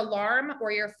 put your alarm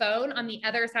or your phone on the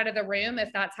other side of the room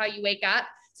if that's how you wake up.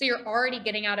 So you're already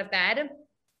getting out of bed.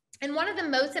 And one of the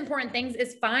most important things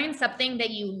is find something that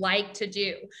you like to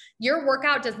do. Your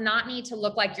workout does not need to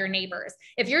look like your neighbor's.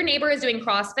 If your neighbor is doing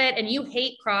CrossFit and you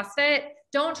hate CrossFit,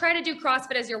 don't try to do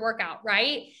CrossFit as your workout,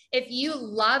 right? If you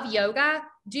love yoga,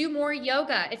 do more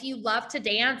yoga. If you love to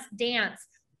dance, dance.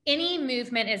 Any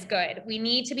movement is good. We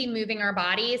need to be moving our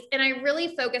bodies. And I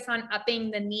really focus on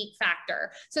upping the NEAT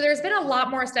factor. So there's been a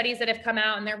lot more studies that have come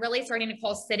out, and they're really starting to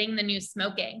call sitting the new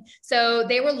smoking. So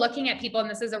they were looking at people, and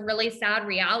this is a really sad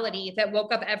reality, that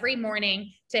woke up every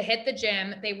morning to hit the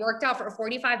gym. They worked out for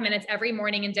 45 minutes every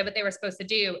morning and did what they were supposed to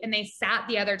do. And they sat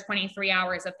the other 23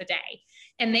 hours of the day.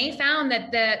 And they found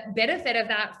that the benefit of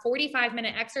that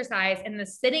 45-minute exercise and the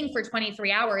sitting for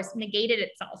 23 hours negated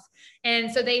itself. And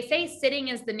so they say sitting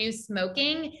is the new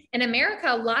smoking. In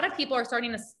America, a lot of people are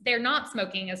they're not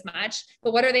smoking as much,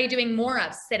 but what are they doing more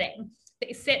of? Sitting.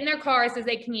 They sit in their cars as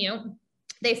they commute.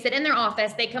 They sit in their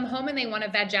office, they come home and they want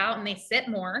to veg out and they sit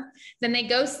more. Then they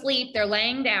go sleep, they're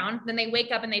laying down, then they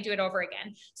wake up and they do it over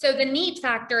again. So the NEAT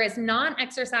factor is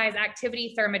non-exercise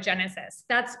activity thermogenesis.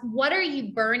 That's what are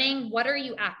you burning? What are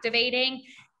you activating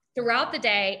throughout the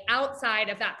day outside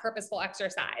of that purposeful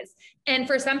exercise? And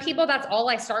for some people, that's all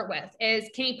I start with is,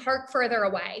 can you park further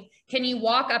away? Can you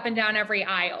walk up and down every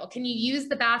aisle? Can you use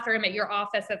the bathroom at your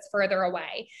office that's further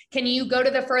away? Can you go to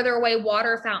the further away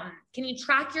water fountain? Can you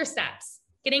track your steps?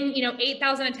 Getting,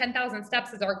 8,000 to 10,000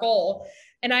 steps is our goal.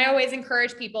 And I always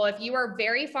encourage people, if you are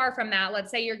very far from that,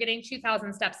 let's say you're getting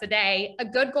 2,000 steps a day, a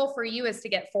good goal for you is to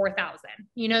get 4,000.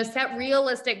 Set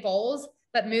realistic goals,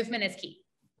 but movement is key.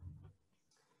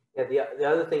 Yeah, the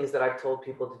other things that I've told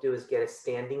people to do is get a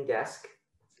standing desk.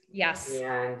 Yes.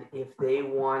 And if they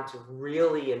want to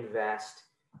really invest,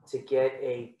 to get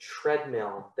a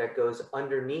treadmill that goes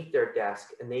underneath their desk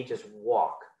and they just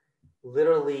walk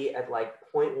literally at like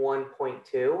 0.1,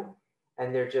 0.2,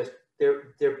 and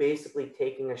they're basically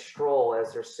taking a stroll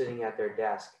as they're sitting at their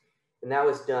desk. And that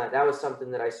was something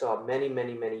that I saw many,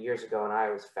 many, many years ago, and I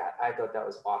was fat. I thought that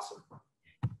was awesome.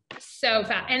 so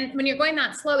fast. And when you're going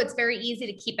that slow, it's very easy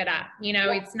to keep it up. You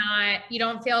know, it's not, you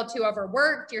don't feel too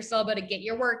overworked. You're still able to get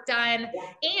your work done.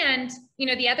 And, you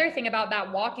know, the other thing about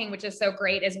that walking, which is so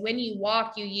great, is when you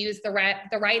walk, you use the right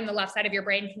and the left side of your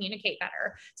brain to communicate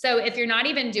better. So if you're not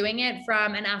even doing it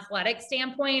from an athletic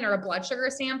standpoint or a blood sugar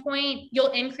standpoint,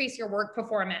 you'll increase your work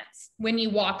performance when you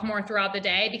walk more throughout the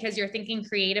day, because you're thinking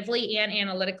creatively and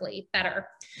analytically better.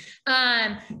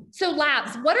 So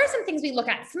labs, what are some things we look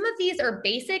at? Some of these are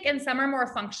basic and some are more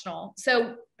functional.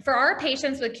 So for our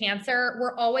patients with cancer,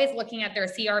 we're always looking at their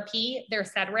CRP, their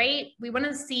SED rate. We want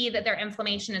to see that their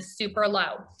inflammation is super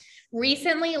low.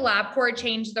 Recently, LabCorp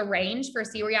changed the range for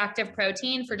C-reactive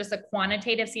protein for just a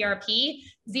quantitative CRP,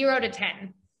 0 to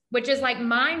 10. Which is like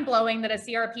mind blowing that a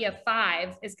CRP of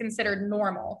 5 is considered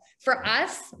normal. For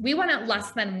us, we want it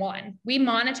less than 1. We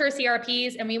monitor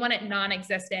CRPs and we want it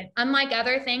non-existent. Unlike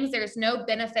other things, there's no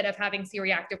benefit of having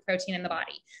C-reactive protein in the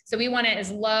body. So we want it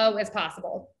as low as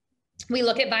possible. We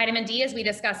look at vitamin D, as we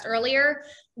discussed earlier.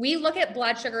 We look at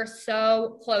blood sugar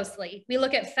so closely. We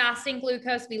look at fasting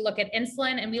glucose, we look at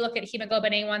insulin, and we look at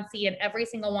hemoglobin A1C in every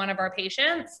single one of our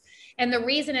patients. And the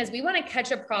reason is we want to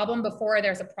catch a problem before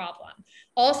there's a problem.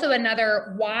 Also,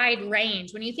 another wide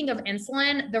range. When you think of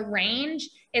insulin, the range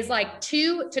is like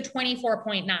 2 to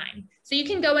 24.9. So you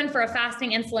can go in for a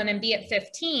fasting insulin and be at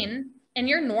 15 and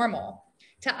you're normal.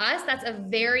 To us, that's a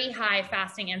very high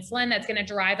fasting insulin that's going to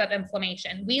drive up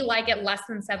inflammation. We like it less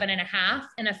than 7.5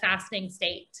 in a fasting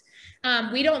state.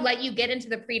 We don't let you get into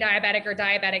the pre-diabetic or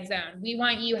diabetic zone. We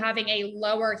want you having a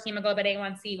lower hemoglobin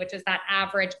A1C, which is that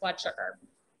average blood sugar.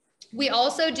 We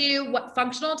also do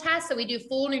functional tests. So we do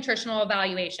full nutritional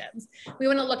evaluations. We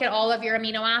want to look at all of your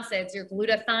amino acids, your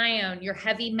glutathione, your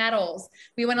heavy metals.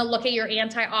 We want to look at your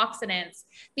antioxidants,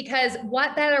 because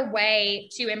what better way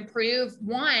to improve,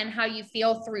 one, how you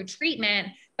feel through treatment,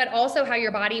 but also how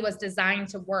your body was designed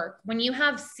to work. When you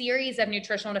have series of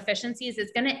nutritional deficiencies,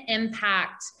 it's going to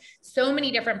impact so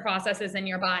many different processes in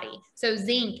your body. So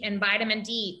zinc and vitamin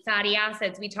D, fatty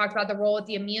acids. We talked about the role of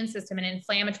the immune system and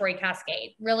inflammatory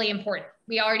cascade, really important.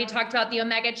 We already talked about the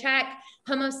omega check.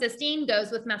 Homocysteine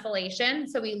goes with methylation.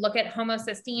 So we look at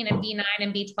homocysteine and B9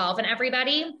 and B12 in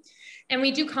everybody. And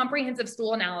we do comprehensive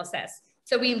stool analysis.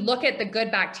 So we look at the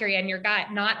good bacteria in your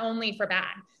gut, not only for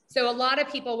bad. So a lot of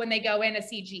people, when they go in to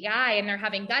see GI and they're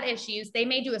having gut issues, they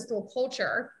may do a stool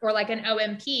culture or like an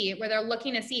OMP where they're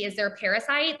looking to see, is there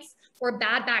parasites or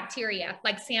bad bacteria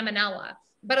like salmonella?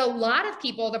 But a lot of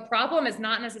people, the problem is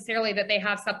not necessarily that they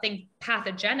have something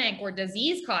pathogenic or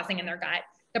disease causing in their gut.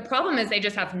 The problem is they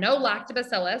just have no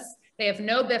lactobacillus. They have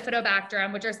no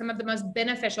bifidobacterium, which are some of the most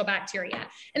beneficial bacteria.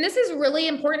 And this is really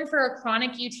important for our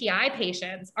chronic UTI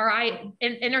patients, our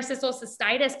interstitial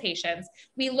cystitis patients.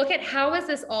 We look at how is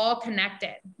this all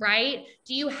connected, right?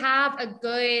 Do you have a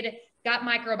good gut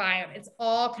microbiome? It's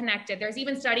all connected. There's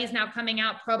even studies now coming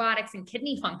out, probiotics and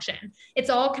kidney function. It's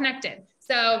all connected.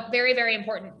 So very, very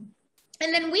important.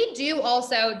 And then we do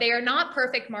also, they are not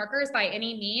perfect markers by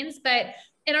any means, but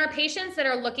in our patients that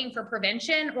are looking for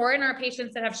prevention, or in our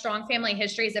patients that have strong family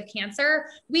histories of cancer,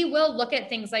 we will look at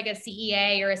things like a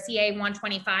CEA or a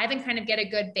CA-125 and kind of get a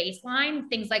good baseline,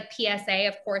 things like PSA,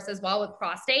 of course, as well with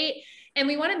prostate. And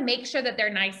we want to make sure that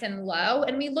they're nice and low,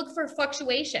 and we look for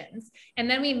fluctuations. And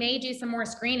then we may do some more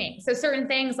screening. So certain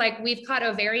things like we've caught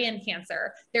ovarian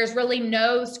cancer. There's really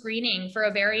no screening for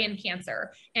ovarian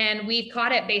cancer. And we've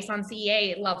caught it based on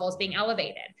CEA levels being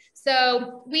elevated.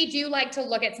 So we do like to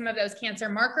look at some of those cancer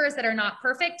markers that are not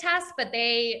perfect tests, but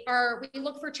we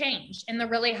look for change in the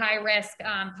really high risk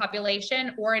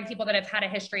population or in people that have had a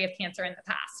history of cancer in the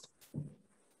past.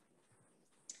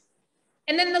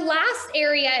 And then the last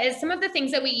area is some of the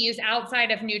things that we use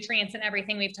outside of nutrients and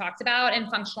everything we've talked about in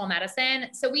functional medicine.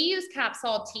 So we use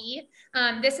Capsol tea.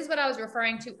 This is what I was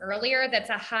referring to earlier. That's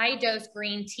a high dose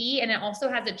green tea, and it also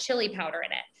has a chili powder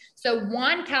in it. So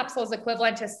 1 capsule is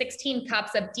equivalent to 16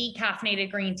 cups of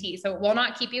decaffeinated green tea. So it will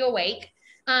not keep you awake.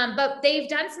 But they've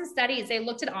done some studies. They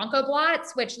looked at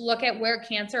oncoblots, which look at where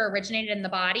cancer originated in the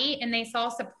body, and they saw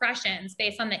suppressions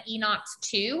based on the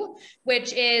ENOX2,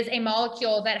 which is a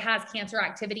molecule that has cancer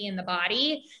activity in the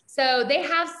body. So they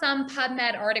have some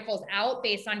PubMed articles out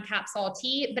based on Capsol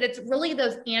tea, but it's really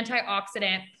those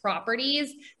antioxidant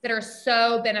properties that are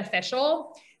so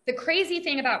beneficial. The crazy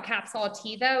thing about Capsol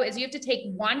tea, though, is you have to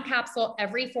take 1 capsule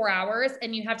every 4 hours,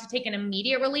 and you have to take an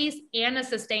immediate release and a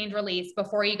sustained release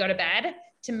before you go to bed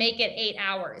to make it 8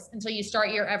 hours until you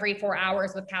start your every 4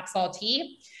 hours with Capsol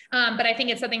tea. But I think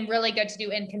it's something really good to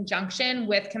do in conjunction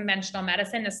with conventional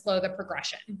medicine to slow the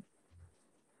progression.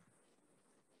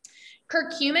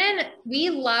 Curcumin, we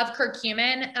love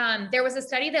curcumin. There was a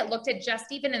study that looked at just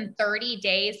even in 30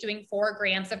 days, doing 4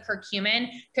 grams of curcumin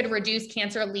could reduce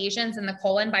cancer lesions in the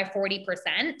colon by 40%.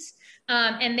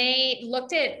 And they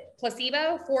looked at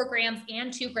placebo, 4 grams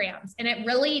and 2 grams. And it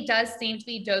really does seem to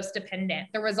be dose dependent.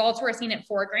 The results were seen at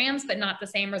 4 grams, but not the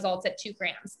same results at 2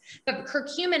 grams. But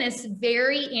curcumin is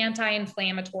very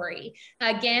anti-inflammatory.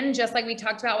 Again, just like we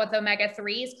talked about with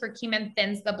omega-3s, curcumin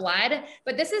thins the blood,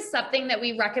 but this is something that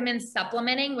we recommend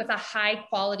supplementing with a high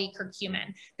quality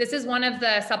curcumin. This is one of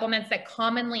the supplements that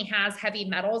commonly has heavy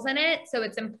metals in it. So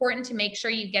it's important to make sure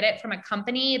you get it from a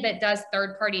company that does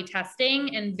third-party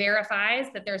testing and verifies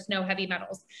that there's no heavy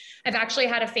metals. I've actually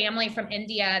had a family from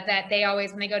India that they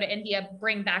always, when they go to India,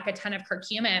 bring back a ton of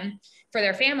curcumin for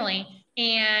their family.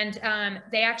 And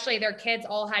they actually, their kids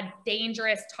all had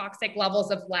dangerous toxic levels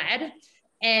of lead.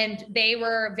 And they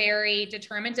were very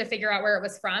determined to figure out where it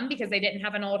was from because they didn't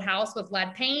have an old house with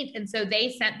lead paint. And so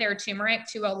they sent their turmeric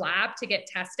to a lab to get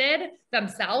tested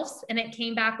themselves. And it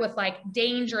came back with like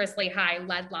dangerously high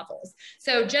lead levels.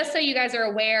 So just so you guys are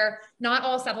aware, not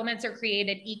all supplements are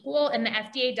created equal and the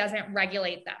FDA doesn't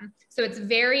regulate them. So it's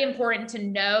very important to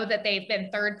know that they've been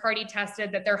third-party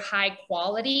tested, that they're high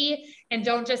quality, and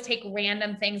don't just take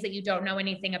random things that you don't know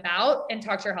anything about, and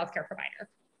talk to your healthcare provider.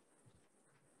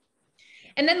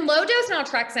 And then low dose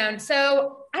naltrexone.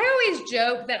 So I always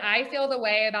joke that I feel the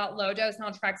way about low dose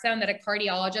naltrexone that a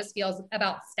cardiologist feels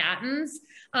about statins,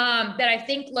 that I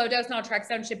think low dose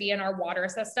naltrexone should be in our water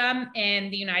system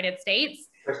in the United States.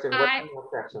 Kristin,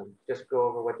 what's naltrexone? Just go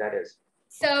over what that is.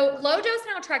 So low dose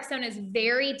naltrexone is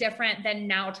very different than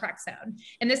naltrexone.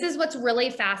 And this is what's really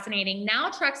fascinating.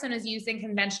 Naltrexone is used in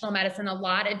conventional medicine a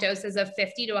lot at doses of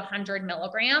 50 to 100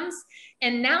 milligrams.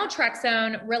 And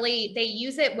naltrexone, really, they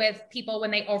use it with people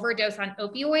when they overdose on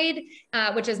opioid,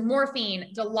 which is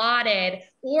morphine, Dilaudid,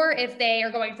 or if they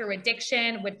are going through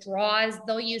addiction, withdrawals,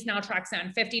 they'll use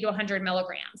naltrexone, 50 to 100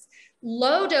 milligrams.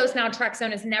 Low dose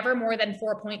naltrexone is never more than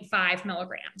 4.5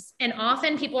 milligrams. And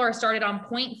often people are started on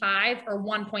 0.5 or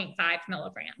 1.5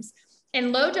 milligrams.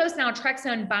 And low dose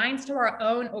naltrexone binds to our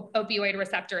own opioid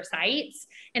receptor sites,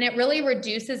 and it really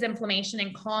reduces inflammation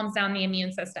and calms down the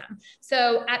immune system.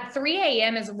 So at 3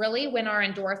 a.m. is really when our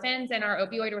endorphins and our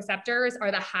opioid receptors are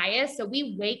the highest. So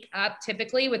we wake up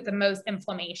typically with the most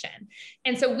inflammation.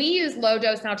 And so we use low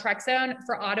dose naltrexone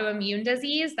for autoimmune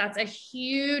disease. That's a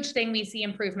huge thing we see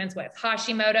improvements with: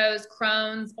 Hashimoto's,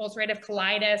 Crohn's, ulcerative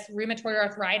colitis, rheumatoid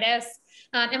arthritis.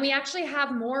 And we actually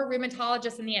have more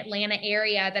rheumatologists in the Atlanta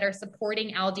area that are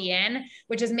supporting LDN,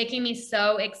 which is making me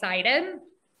so excited.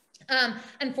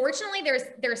 Unfortunately,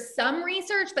 there's some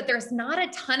research, but there's not a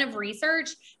ton of research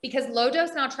because low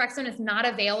dose naltrexone is not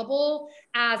available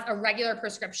as a regular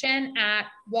prescription at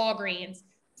Walgreens,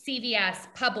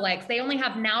 CVS, Publix. They only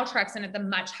have naltrexone at the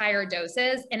much higher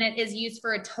doses, and it is used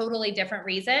for a totally different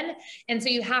reason. And so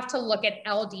you have to look at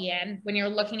LDN when you're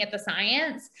looking at the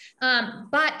science.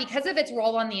 But because of its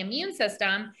role on the immune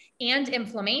system and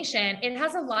inflammation, it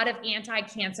has a lot of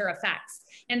anti-cancer effects.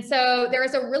 And so there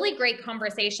is a really great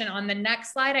conversation on the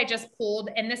next slide I just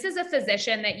pulled. And this is a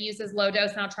physician that uses low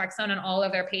dose naltrexone on all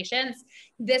of their patients.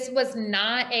 This was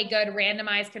not a good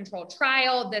randomized controlled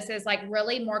trial. This is like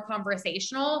really more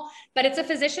conversational, but it's a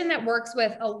physician that works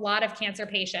with a lot of cancer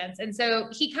patients. And so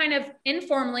he kind of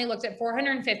informally looked at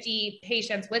 450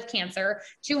 patients with cancer.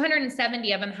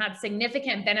 270 of them had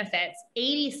significant benefits.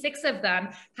 86 of them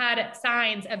had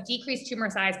signs of decreased tumor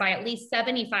size by at least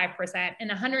 75%, and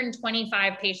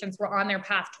 125 patients were on their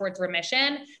path towards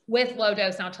remission with low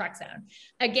dose naltrexone.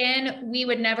 Again, we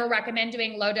would never recommend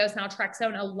doing low dose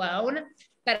naltrexone alone,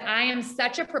 but I am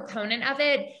such a proponent of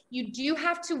it. You do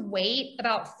have to wait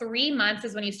about 3 months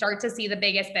is when you start to see the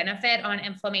biggest benefit on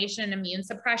inflammation and immune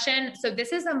suppression. So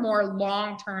this is a more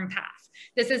long-term path.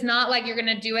 This is not like you're going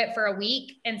to do it for a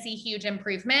week and see huge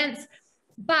improvements,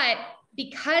 but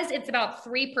because it's about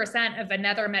 3% of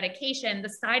another medication, the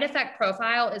side effect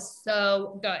profile is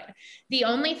so good. The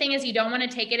only thing is you don't want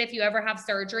to take it if you ever have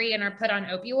surgery and are put on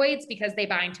opioids because they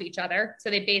bind to each other. So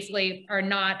they basically are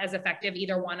not as effective,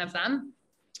 either one of them.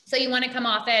 So you want to come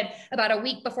off it about a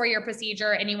week before your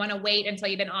procedure, and you want to wait until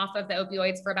you've been off of the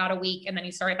opioids for about a week, and then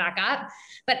you start it back up.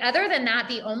 But other than that,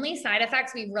 the only side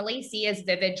effects we really see is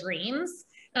vivid dreams,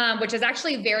 which is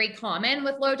actually very common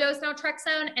with low dose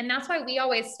naltrexone. And that's why we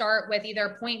always start with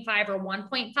either 0.5 or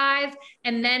 1.5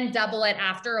 and then double it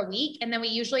after a week. And then we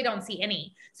usually don't see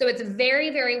any. So it's very,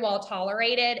 very well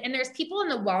tolerated. And there's people in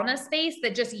the wellness space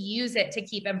that just use it to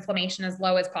keep inflammation as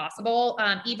low as possible,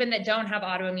 even that don't have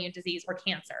autoimmune disease or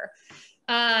cancer,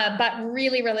 but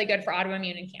really, really good for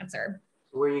autoimmune and cancer.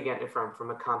 Where are you getting it from?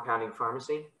 From a compounding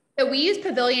pharmacy? So we use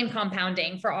Pavilion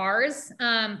compounding for ours.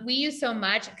 We use so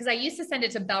much because I used to send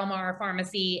it to Belmar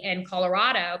Pharmacy in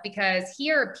Colorado because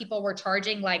here people were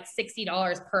charging like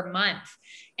 $60 per month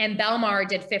and Belmar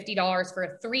did $50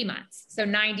 for 3 months. So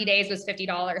 90 days was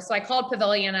 $50. So I called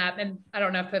Pavilion up, and I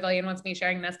don't know if Pavilion wants me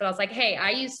sharing this, but I was like, hey, I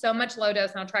use so much low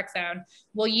dose naltrexone.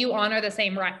 Will you honor the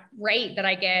same rate that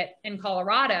I get in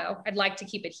Colorado? I'd like to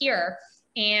keep it here.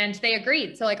 And they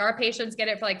agreed. So like our patients get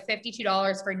it for like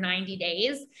 $52 for 90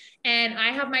 days. And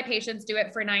I have my patients do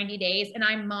it for 90 days and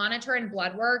I monitor in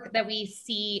blood work that we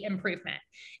see improvement.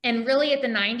 And really at the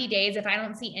 90 days, if I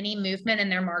don't see any movement in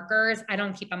their markers, I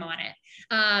don't keep them on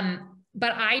it.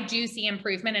 But I do see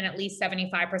improvement in at least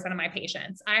 75% of my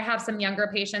patients. I have some younger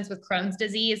patients with Crohn's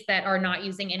disease that are not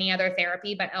using any other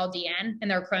therapy but LDN, and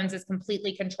their Crohn's is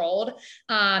completely controlled.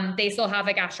 They still have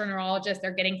a gastroenterologist.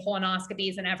 They're getting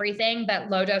colonoscopies and everything, but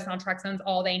low dose naltrexone is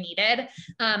all they needed.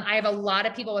 I have a lot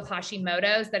of people with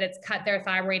Hashimoto's that it's cut their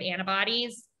thyroid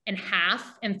antibodies in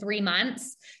half in 3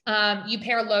 months. You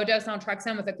pair low dose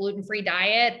naltrexone with a gluten-free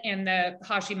diet and the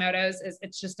Hashimoto's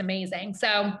it's just amazing.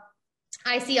 So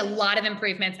I see a lot of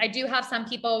improvements. I do have some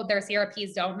people, their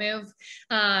CRPs don't move.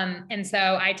 And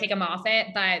so I take them off it,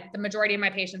 but the majority of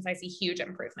my patients, I see huge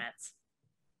improvements.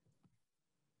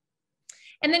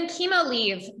 And then chemo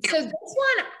leave. So this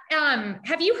one,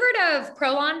 have you heard of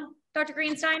Prolon, Dr.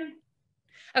 Greenstein?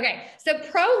 Okay, so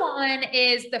Prolon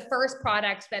is the first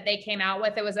product that they came out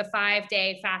with. It was a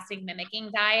 5-day fasting mimicking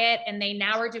diet, and they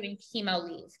now are doing chemo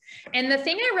leave. And the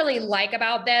thing I really like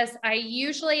about this, I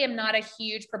usually am not a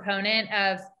huge proponent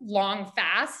of long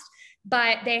fast,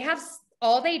 but they have,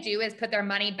 all they do is put their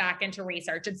money back into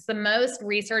research. It's the most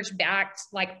research-backed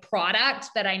like product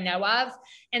that I know of.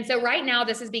 And so right now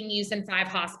this is being used in 5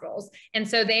 hospitals. And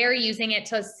so they are using it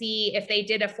to see if they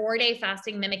did a 4-day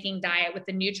fasting mimicking diet with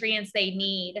the nutrients they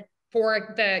need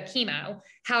for the chemo,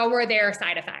 how were their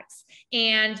side effects?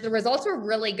 And the results were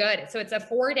really good. So it's a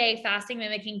 4-day fasting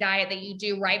mimicking diet that you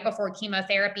do right before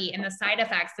chemotherapy, and the side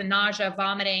effects, the nausea,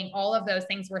 vomiting, all of those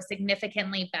things were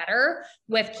significantly better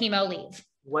with chemo leave.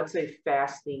 What's a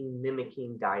fasting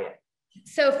mimicking diet?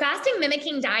 So fasting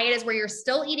mimicking diet is where you're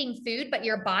still eating food, but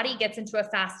your body gets into a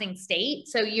fasting state.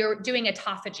 So you're doing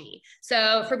autophagy.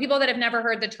 So for people that have never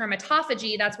heard the term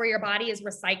autophagy, that's where your body is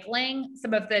recycling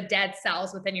some of the dead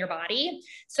cells within your body.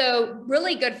 So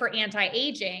really good for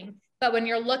anti-aging. But when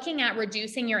you're looking at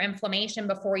reducing your inflammation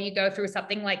before you go through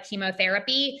something like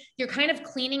chemotherapy, you're kind of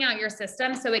cleaning out your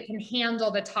system so it can handle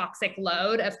the toxic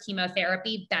load of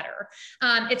chemotherapy better.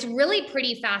 It's really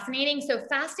pretty fascinating. So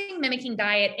fasting mimicking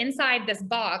diet inside this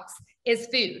box is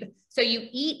food. So you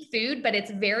eat food, but it's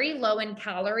very low in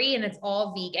calorie and it's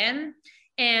all vegan.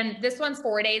 And this one's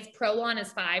 4 days. Prolon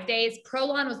is 5 days.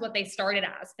 Prolon was what they started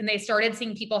as, and they started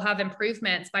seeing people have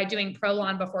improvements by doing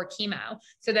Prolon before chemo.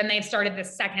 So then they've started the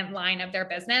second line of their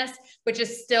business, which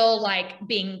is still like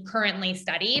being currently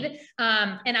studied.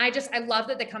 And I love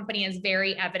that the company is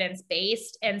very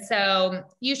evidence-based. And so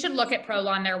you should look at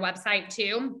Prolon, their website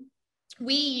too.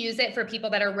 We use it for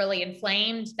people that are really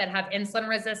inflamed, that have insulin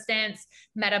resistance,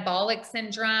 metabolic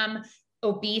syndrome,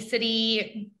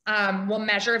 obesity. We'll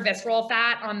measure visceral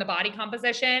fat on the body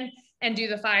composition and do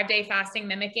the 5-day fasting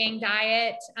mimicking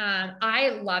diet.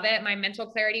 I love it. My mental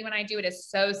clarity when I do it is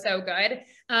so, so good.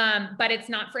 But it's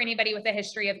not for anybody with a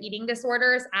history of eating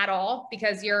disorders at all,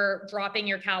 because you're dropping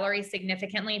your calories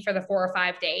significantly for the 4 or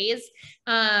 5 days.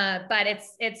 But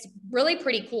it's really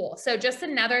pretty cool. So just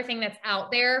another thing that's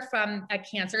out there from a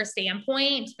cancer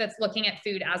standpoint that's looking at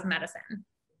food as medicine.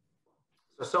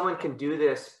 So someone can do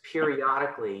this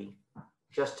periodically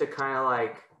just to kind of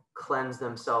like cleanse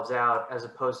themselves out as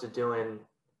opposed to doing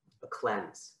a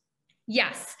cleanse.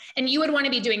 Yes. And you would want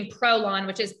to be doing Prolon,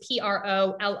 which is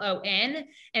Prolon.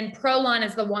 And Prolon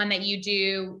is the one that you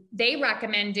do. They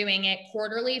recommend doing it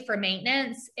quarterly for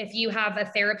maintenance. If you have a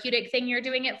therapeutic thing you're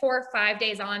doing it for, 5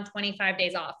 days on, 25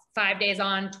 days off, 5 days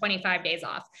on, 25 days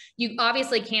off. You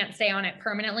obviously can't stay on it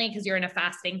permanently because you're in a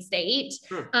fasting state.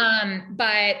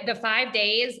 But the 5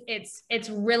 days, it's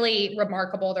really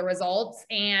remarkable, the results.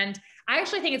 And I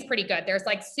actually think it's pretty good. There's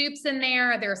like soups in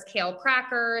there. There's kale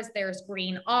crackers. There's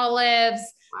green olives.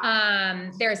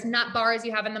 There's nut bars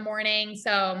you have in the morning.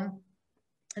 So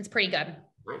it's pretty good.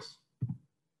 Nice.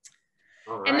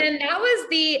 All right. And then that was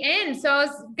the end. So I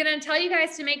was going to tell you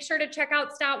guys to make sure to check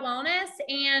out Stout Wellness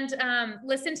and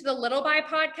listen to the Little By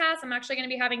podcast. I'm actually going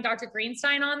to be having Dr.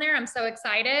 Greenstein on there. I'm so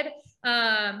excited.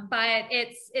 But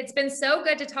it's been so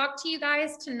good to talk to you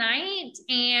guys tonight.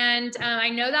 And I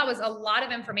know that was a lot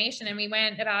of information, and we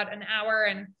went about an hour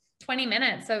and 20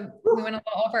 minutes. So we went a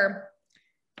little over.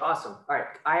 Awesome. All right.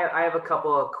 I have a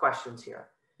couple of questions here.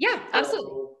 Yeah,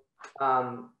 absolutely.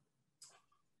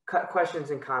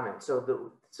 questions and comments.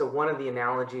 So one of the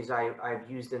analogies I've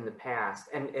used in the past,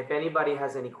 and if anybody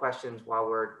has any questions while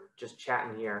we're just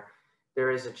chatting here,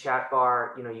 there is a chat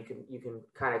bar. You know, you can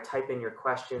kind of type in your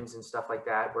questions and stuff like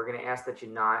that. We're going to ask that you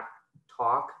not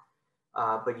talk,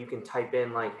 but you can type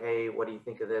in like, hey, what do you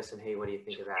think of this? And hey, what do you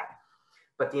think of that?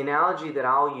 But the analogy that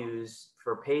I'll use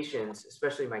for patients,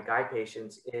 especially my guy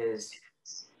patients, is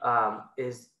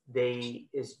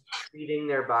treating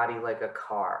their body like a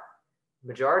car.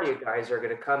 Majority of guys are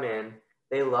going to come in,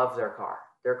 they love their car.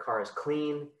 Their car is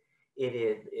clean,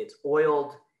 it's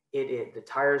oiled, the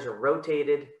tires are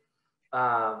rotated,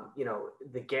 you know,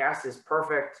 the gas is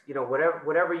perfect, you know,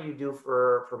 whatever you do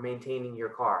for maintaining your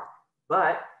car.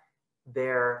 But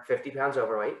they're 50 pounds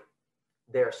overweight,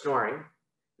 they're snoring,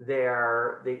 they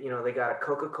got a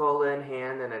Coca-Cola in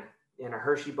hand and a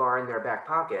Hershey bar in their back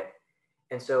pocket.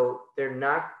 And so they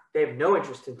have no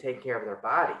interest in taking care of their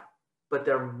body, but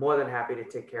they're more than happy to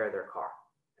take care of their car.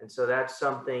 And so that's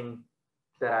something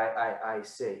that I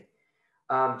see.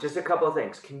 Just a couple of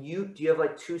things. Do you have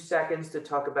like 2 seconds to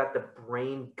talk about the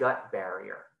brain-gut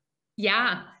barrier?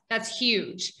 Yeah, that's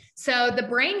huge. So the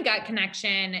brain-gut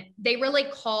connection, they really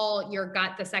call your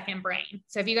gut the second brain.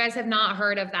 So if you guys have not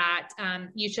heard of that,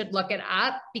 you should look it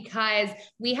up, because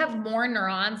we have more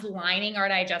neurons lining our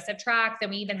digestive tract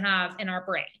than we even have in our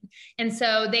brain. And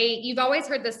so you've always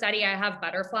heard the study, I have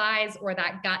butterflies, or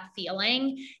that gut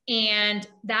feeling. And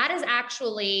that is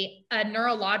actually a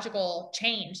neurological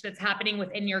change that's happening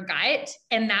within your gut.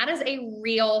 And that is a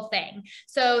real thing.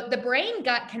 So the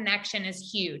brain-gut connection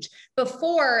is huge.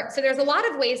 So there's a lot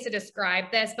of ways to describe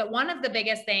this, but one of the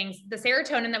biggest things, the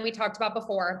serotonin that we talked about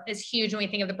before, is huge when we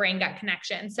think of the brain-gut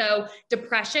connection. So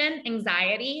depression,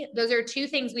 anxiety, those are two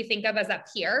things we think of as up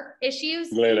here issues.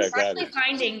 We're actually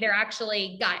finding they're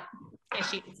actually gut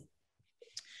issues.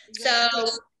 So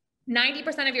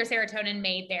 90% of your serotonin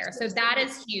made there. So that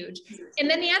is huge. And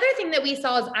then the other thing that we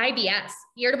saw is IBS,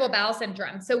 irritable bowel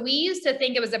syndrome. So we used to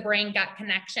think it was a brain-gut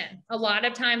connection. A lot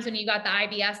of times when you got the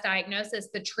IBS diagnosis,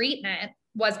 the treatment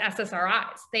was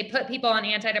SSRIs. They put people on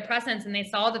antidepressants and they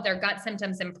saw that their gut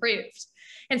symptoms improved.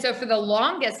 And so for the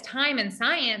longest time in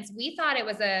science, we thought it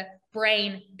was a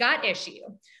brain-gut issue.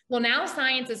 Well, now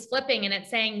science is flipping and it's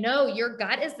saying, no, your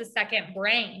gut is the second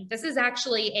brain. This is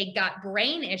actually a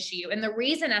gut-brain issue. And the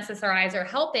reason SSRIs are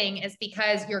helping is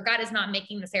because your gut is not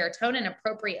making the serotonin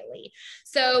appropriately.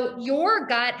 So your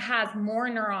gut has more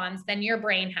neurons than your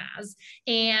brain has.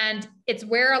 And it's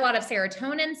where a lot of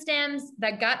serotonin stems.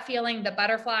 The gut feeling, the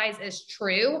butterflies, is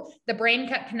true. The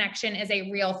brain-gut connection is a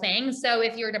real thing. So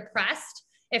if you're depressed,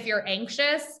 if you're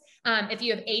anxious, if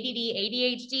you have ADD,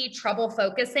 ADHD, trouble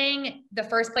focusing, the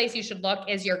first place you should look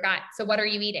is your gut. So what are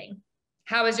you eating?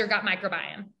 How is your gut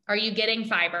microbiome? Are you getting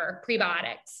fiber,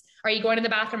 prebiotics? Are you going to the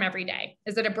bathroom every day?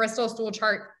 Is it a Bristol stool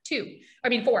chart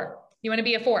 4? You want to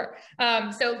be a 4.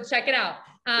 So check it out.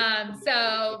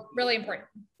 So really important.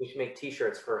 We should make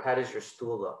t-shirts for how does your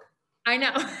stool look? I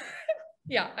know.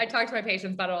 Yeah, I talk to my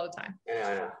patients about it all the time. Yeah,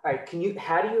 I know. All right,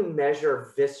 how do you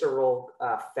measure visceral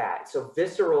fat? So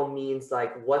visceral means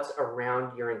like what's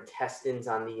around your intestines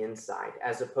on the inside,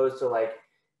 as opposed to like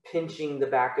pinching the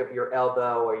back of your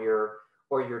elbow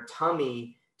or your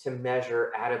tummy to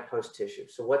measure adipose tissue.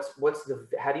 So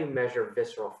how do you measure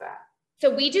visceral fat?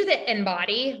 So we do the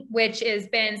in-body, which has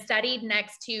been studied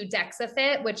next to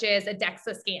DexaFit, which is a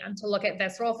DEXA scan to look at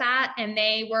visceral fat, and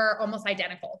they were almost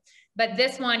identical. But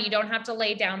this one, you don't have to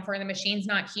lay down for. The machine's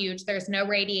not huge. There's no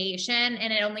radiation,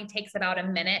 and it only takes about a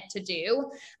minute to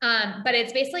do. But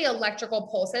it's basically electrical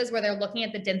pulses where they're looking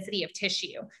at the density of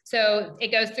tissue. So it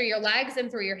goes through your legs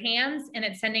and through your hands, and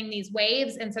it's sending these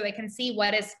waves. And so they can see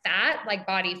what is fat, like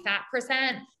body fat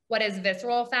percent, what is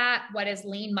visceral fat, what is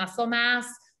lean muscle mass,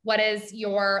 what is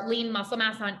your lean muscle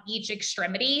mass on each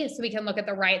extremity. So we can look at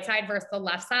the right side versus the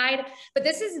left side. But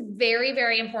this is very,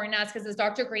 very important to us because, as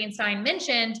Dr. Greenstein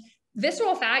mentioned,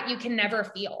 visceral fat you can never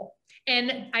feel.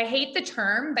 And I hate the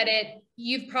term, but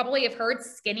you've probably have heard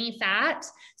skinny fat.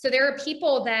 So there are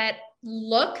people that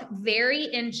look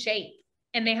very in shape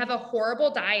and they have a horrible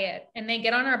diet and they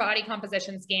get on our body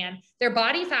composition scan. Their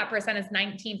body fat percent is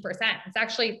 19%. It's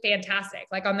actually fantastic,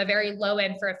 like on the very low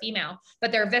end for a female,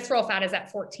 but their visceral fat is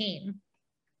at 14.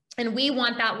 And we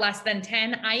want that less than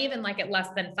 10. I even like it less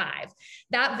than 5.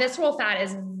 That visceral fat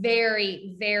is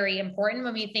very, very important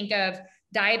when we think of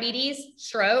diabetes,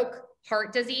 stroke,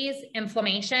 heart disease,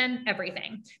 inflammation,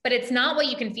 everything. But it's not what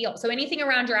you can feel. So anything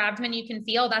around your abdomen you can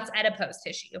feel, that's adipose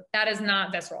tissue. That is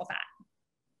not visceral fat.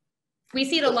 We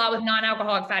see it a lot with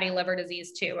non-alcoholic fatty liver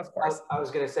disease too, of course. I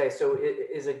was going to say, so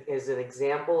is an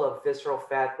example of visceral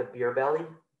fat the beer belly?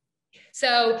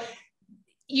 So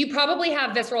You probably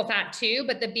have visceral fat too,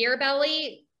 but the beer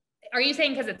belly, are you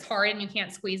saying because it's hard and you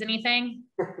can't squeeze anything?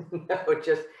 No,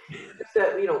 just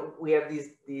that, you know, we have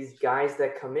these guys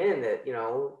that come in that,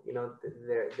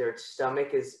 their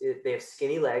stomach they have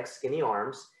skinny legs, skinny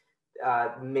arms.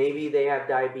 Maybe they have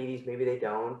diabetes, maybe they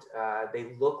don't.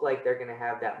 They look like they're going to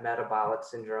have that metabolic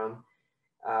syndrome,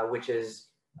 which is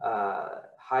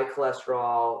high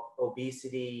cholesterol,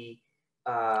 obesity,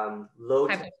 low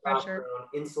testosterone,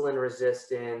 insulin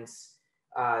resistance,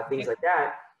 things like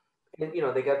that. And, you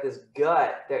know, they got this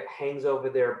gut that hangs over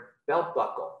their belt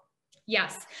buckle.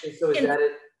 Yes. And so is that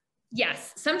it?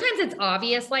 Yes. Sometimes it's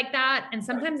obvious like that, and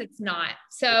sometimes it's not.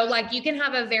 So like you can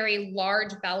have a very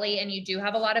large belly and you do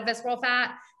have a lot of visceral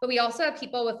fat, but we also have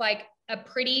people with like a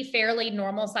pretty fairly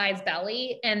normal sized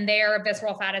belly and their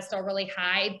visceral fat is still really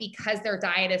high because their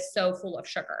diet is so full of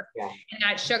sugar. Yeah. And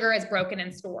that sugar is broken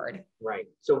and stored. Right.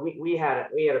 So we had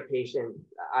a patient,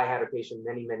 I had a patient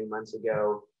many, many months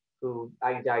ago who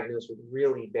I diagnosed with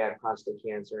really bad prostate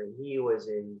cancer, and he was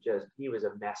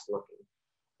a mess looking.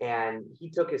 And he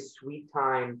took his sweet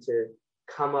time to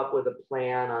come up with a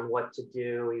plan on what to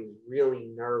do. He was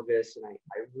really nervous, and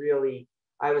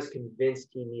I was convinced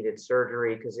he needed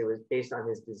surgery because it was based on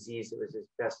his disease. It was his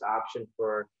best option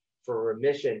for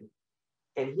remission.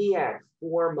 And he had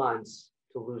 4 months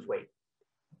to lose weight.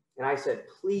 And I said,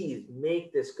 please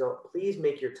make this go. Please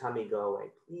make your tummy go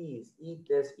away. Please eat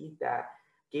this, eat that.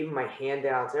 Gave him my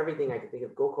handouts, everything I could think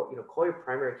of. Go call your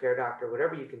primary care doctor,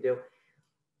 whatever you can do.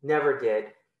 Never did.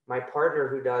 My partner,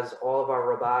 who does all of our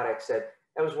robotics, said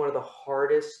that was one of the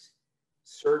hardest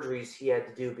surgeries he had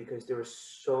to do because there was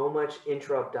so much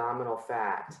intra-abdominal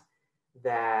fat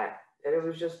that it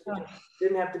was just it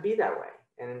didn't have to be that way.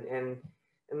 And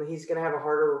he's going to have a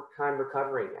harder time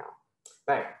recovering now.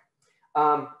 Right.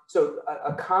 So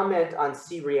a comment on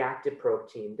C-reactive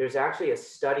protein. There's actually a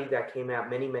study that came out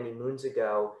many, many moons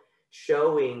ago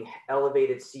showing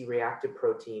elevated C-reactive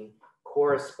protein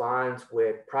corresponds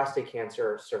with prostate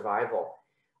cancer survival.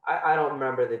 I don't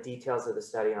remember the details of the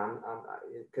study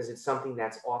because it's something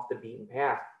that's off the beaten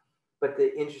path. But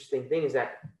the interesting thing is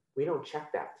that we don't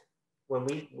check that. When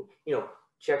we,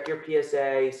 check your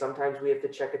PSA, sometimes we have to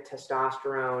check a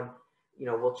testosterone,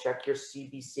 we'll check your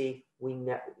CBC.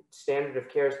 Standard of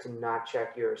care is to not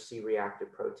check your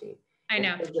C-reactive protein. I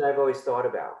know. It's something I've always thought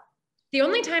about. The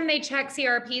only time they check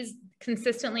CRPs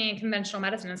consistently in conventional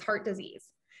medicine is heart disease.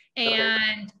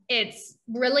 And it's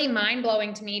really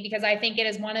mind-blowing to me because I think it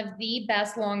is one of the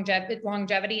best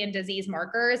longevity and disease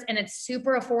markers, and it's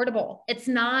super affordable. It's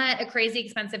not a crazy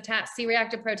expensive test.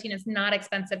 C-reactive protein is not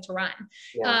expensive to run.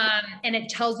 Yeah. And it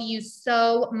tells you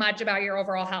so much about your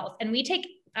overall health. And we take,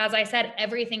 as I said,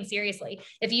 everything seriously.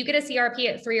 If you get a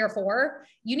CRP at 3 or 4,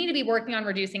 you need to be working on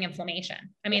reducing inflammation.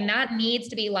 I mean, that needs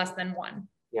to be less than 1.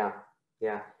 Yeah.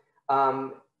 Yeah.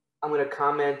 I'm going to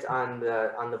comment on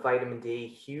the vitamin D.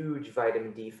 Huge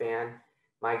vitamin D fan.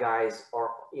 My guys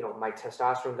are, my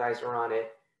testosterone guys are on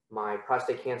it. My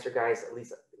prostate cancer guys, at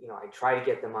least, I try to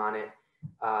get them on it.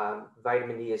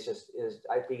 Vitamin D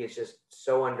I think it's just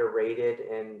so underrated,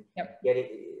 and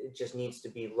it just needs to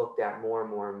be looked at more and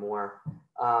more and more.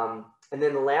 And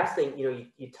then the last thing,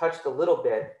 you touched a little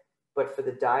bit, but for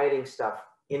the dieting stuff,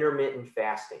 intermittent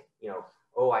fasting.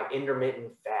 I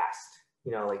intermittent fast.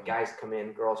 Like guys come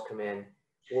in, girls come in.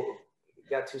 Well, you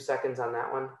got 2 seconds on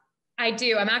that one? I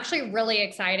do. I'm actually really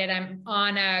excited. I'm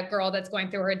on a girl that's going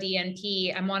through her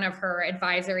DNP. I'm one of her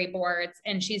advisory boards,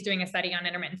 and she's doing a study on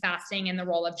intermittent fasting and the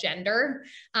role of gender,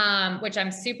 which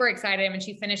I'm super excited. When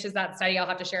she finishes that study, I'll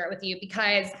have to share it with you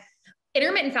because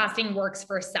intermittent fasting works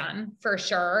for some, for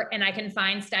sure. And I can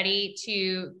find study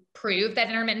to prove that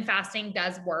intermittent fasting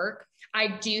does work.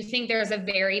 I do think there's a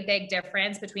very big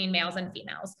difference between males and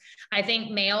females. I think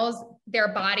males,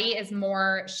 their body is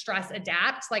more stress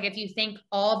adapt. Like if you think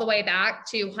all the way back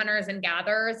to hunters and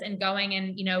gatherers and going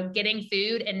and, getting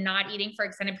food and not eating for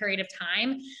extended period of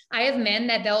time. I have men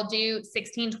that they'll do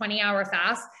 16, 20-hour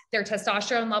fasts. Their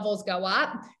testosterone levels go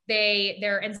up.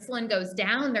 Their insulin goes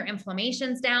down. Their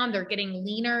inflammation's down. They're getting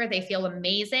leaner. They feel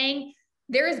amazing.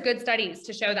 There is good studies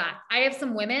to show that. I have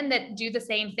some women that do the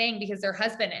same thing because their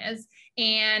husband is,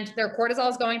 and their cortisol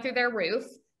is going through their roof.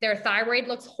 Their thyroid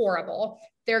looks horrible.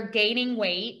 They're gaining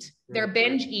weight. They're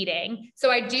binge eating.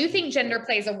 So I do think gender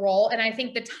plays a role. And I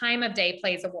think the time of day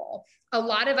plays a role. A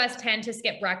lot of us tend to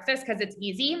skip breakfast because it's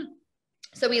easy.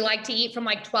 So we like to eat from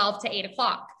like 12 to 8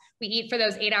 o'clock. We eat for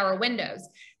those 8-hour windows.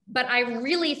 But I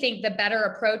really think the better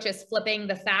approach is flipping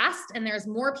the fast, and there's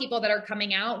more people that are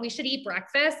coming out. We should eat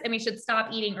breakfast and we should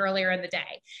stop eating earlier in the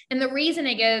day. And the reason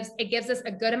it gives us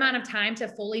a good amount of time to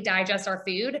fully digest our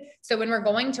food. So when we're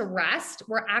going to rest,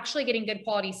 we're actually getting good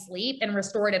quality sleep and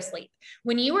restorative sleep.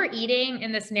 When you are eating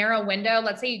in this narrow window,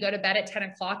 let's say you go to bed at 10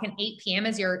 o'clock and 8 p.m.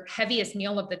 is your heaviest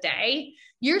meal of the day,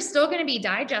 you're still going to be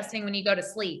digesting when you go to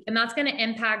sleep. And that's going to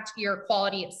impact your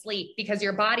quality of sleep because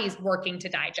your body's working to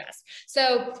digest.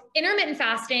 So intermittent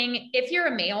fasting, if you're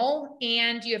a male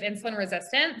and you have insulin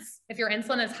resistance, if your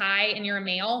insulin is high and you're a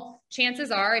male,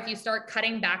 chances are if you start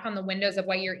cutting back on the windows of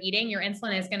what you're eating, your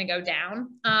insulin is going to go down.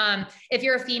 If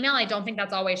you're a female, I don't think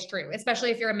that's always true, especially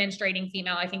if you're a menstruating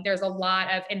female. I think there's a lot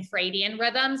of infradian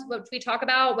rhythms, which we talk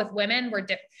about with women.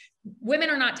 Women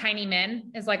are not tiny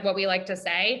men, is like what we like to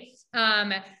say.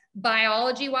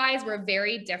 Biology wise, we're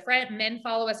very different. Men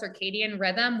follow a circadian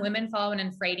rhythm, women follow an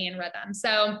infradian rhythm.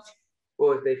 So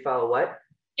they follow what?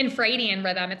 Infradian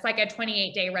rhythm. It's like a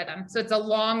 28-day rhythm. So it's a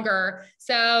longer,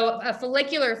 so a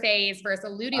follicular phase versus a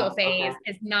luteal phase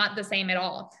is not the same at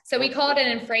all. So we call it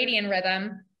an infradian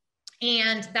rhythm.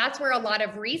 And that's where a lot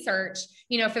of research,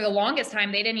 for the longest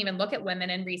time, they didn't even look at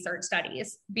women in research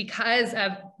studies because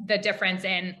of the difference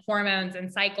in hormones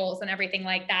and cycles and everything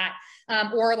like that.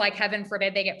 Or like, heaven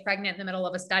forbid, they get pregnant in the middle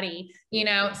of a study,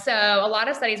 So a lot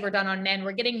of studies were done on men.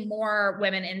 We're getting more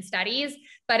women in studies,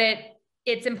 but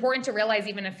it's important to realize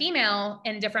even a female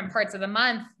in different parts of the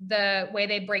month, the way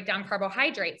they break down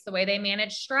carbohydrates, the way they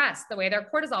manage stress, the way their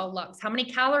cortisol looks, how many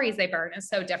calories they burn is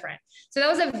so different. So that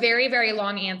was a very, very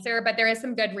long answer, but there is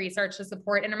some good research to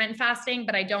support intermittent fasting,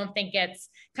 but I don't think it's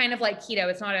kind of like keto.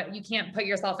 It's not you can't put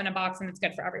yourself in a box and it's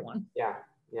good for everyone. Yeah.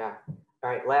 Yeah. All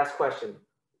right. Last question.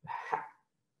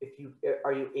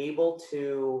 Are you able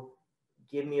to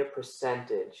give me a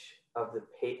percentage of the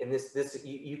and this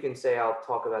you can say, I'll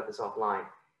talk about this offline.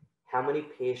 How many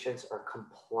patients are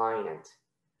compliant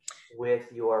with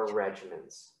your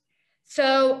regimens?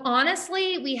 So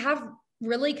honestly, we have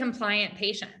really compliant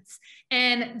patients.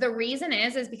 And the reason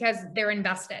is because they're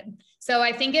invested. So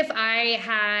I think if I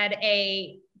had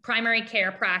a primary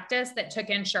care practice that took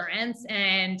insurance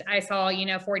and I saw,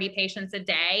 40 patients a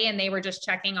day and they were just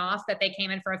checking off that they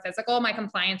came in for a physical, my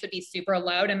compliance would be super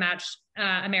low to match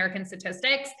American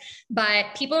statistics. But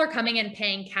people are coming in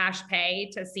paying cash pay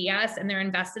to see us and they're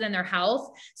invested in their health.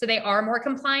 So they are more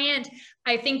compliant.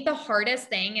 I think the hardest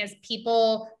thing is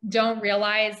people don't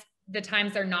realize the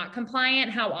times they're not compliant,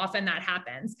 how often that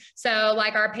happens. So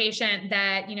like our patient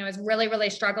that, is really, really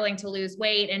struggling to lose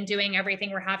weight and doing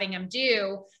everything we're having them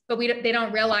do, but they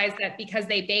don't realize that because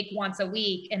they bake once a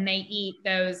week and they eat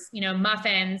those,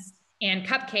 muffins and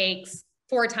cupcakes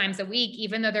 4 times a week,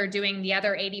 even though they're doing the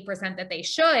other 80% that they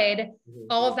should,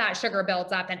 all of that sugar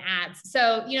builds up and adds.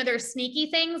 So, there's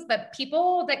sneaky things, but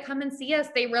people that come and see us,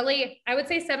 they really, I would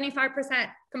say 75%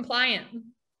 compliant.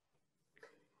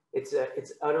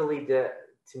 It's utterly to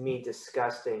me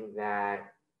disgusting that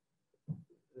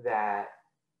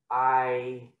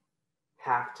I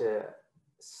have to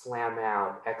slam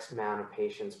out X amount of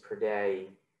patients per day,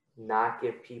 not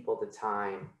give people the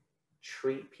time,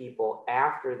 treat people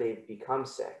after they've become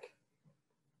sick,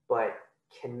 but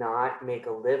cannot make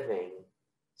a living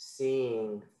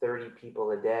seeing 30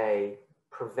 people a day,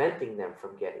 preventing them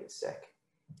from getting sick.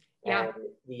 Yeah. And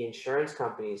the insurance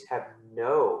companies have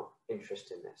no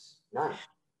interest in this, none.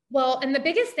 Well, and the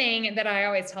biggest thing that I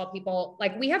always tell people,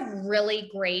 like, we have really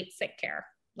great sick care,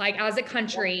 like as a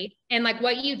country, and like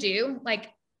what you do,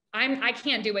 like I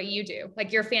can't do what you do.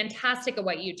 Like, you're fantastic at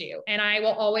what you do. And I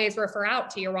will always refer out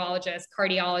to urologists,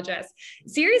 cardiologists,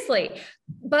 seriously.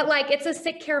 But like, it's a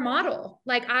sick care model.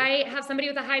 Like, I have somebody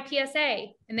with a high PSA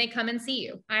and they come and see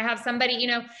you. I have somebody,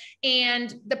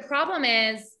 and the problem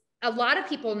is a lot of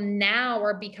people now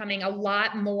are becoming a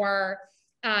lot more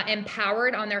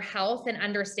empowered on their health and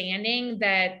understanding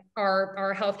that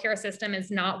our healthcare system is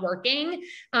not working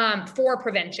for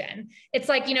prevention. It's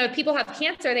like, if people have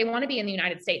cancer, they want to be in the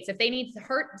United States. If they need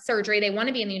heart surgery, they want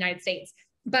to be in the United States.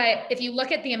 But if you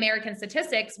look at the American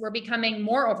statistics, we're becoming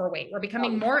more overweight. We're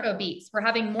becoming more obese. We're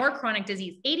having more chronic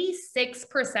disease.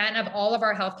 86% of all of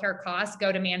our healthcare costs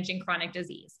go to managing chronic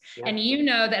disease. Yeah. And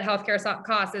that healthcare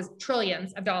costs is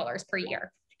trillions of dollars per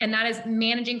year. And that is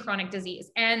managing chronic disease.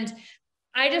 And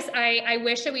I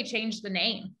wish that we changed the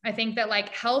name. I think that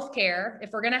like healthcare, if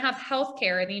we're going to have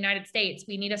healthcare in the United States,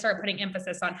 we need to start putting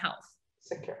emphasis on health.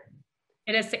 Sick care.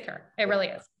 It is sick care. It really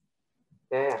is.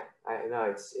 Yeah, I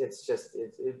know.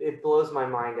 It blows my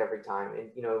mind every time.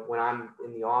 And, when I'm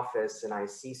in the office and I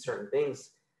see certain things,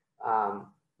 I'm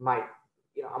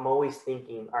always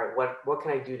thinking, all right, what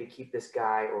can I do to keep this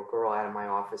guy or girl out of my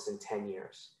office in 10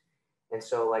 years? And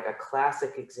so like a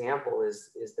classic example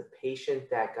is the patient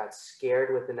that got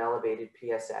scared with an elevated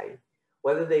PSA,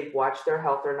 whether they watch their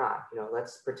health or not. You know,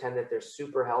 let's pretend that they're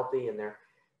super healthy and they're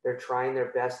trying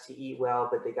their best to eat well,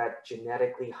 but they got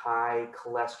genetically high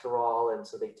cholesterol. And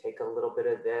so they take a little bit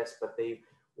of this, but they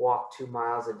walk 2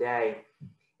 miles a day.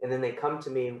 And then they come to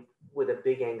me with a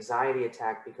big anxiety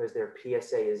attack because their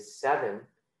PSA is 7.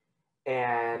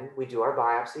 And we do our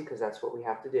biopsy because that's what we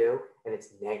have to do. And it's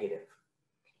negative.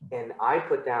 And I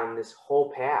put down this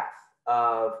whole path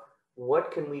of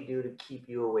what can we do to keep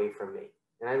you away from me?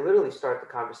 And I literally start the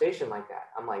conversation like that.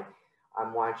 I'm like,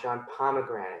 I'm watching on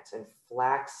pomegranates and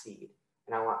flaxseed,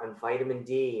 and I want vitamin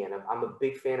D. And I'm a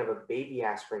big fan of a baby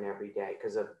aspirin every day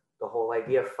because of the whole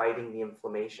idea of fighting the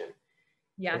inflammation.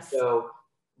 Yes. And so,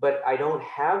 but I don't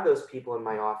have those people in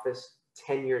my office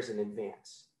 10 years in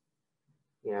advance,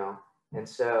 you know? And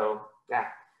so, yeah.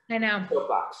 I know.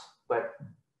 Soapbox, but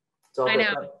it's all I good.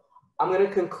 know. I'm going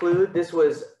to conclude. This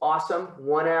was awesome.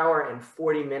 1 hour and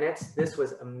 40 minutes. This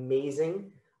was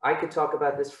amazing. I could talk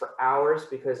about this for hours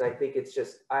because I think it's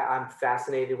just, I'm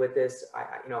fascinated with this.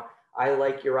 You know, I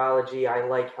like urology. I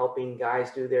like helping guys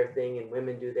do their thing and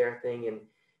women do their thing, and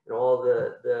all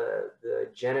the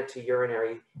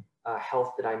genitourinary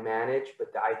health that I manage.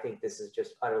 But I think this is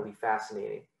just utterly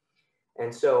fascinating.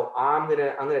 And so I'm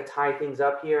gonna tie things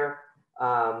up here.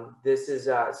 This is,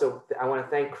 so I want to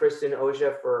thank Kristin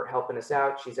Oja for helping us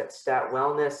out. She's at Stat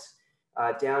Wellness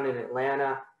down in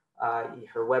Atlanta.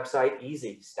 Her website,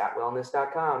 easy,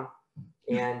 statwellness.com.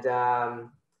 And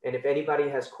if anybody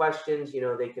has questions, you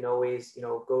know, they can always, you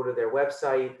know, go to their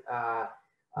website,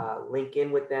 link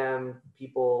in with them.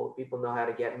 People know how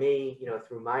to get me, you know,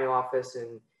 through my office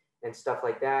and stuff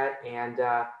like that. And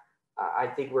I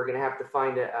think we're going to have to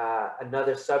find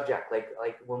another subject. Like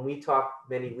when we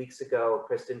talked many weeks ago,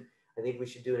 Kristin, I think we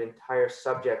should do an entire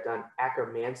subject on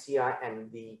akkermansia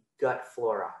and the gut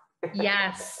flora.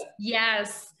 Yes.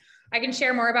 Yes. I can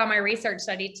share more about my research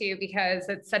study too, because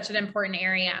it's such an important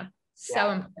area.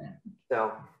 So important.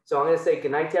 So I'm going to say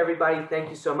good night to everybody. Thank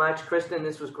you so much. Kristin,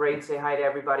 this was great. Say hi to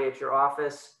everybody at your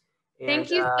office. And, thank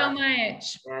you so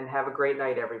much. And have a great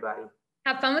night, everybody.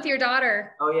 Have fun with your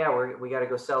daughter. Oh yeah, we got to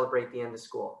go celebrate the end of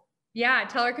school. Yeah,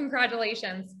 tell her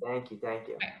congratulations. Thank you. Thank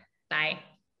you. Bye.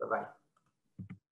 Bye-bye.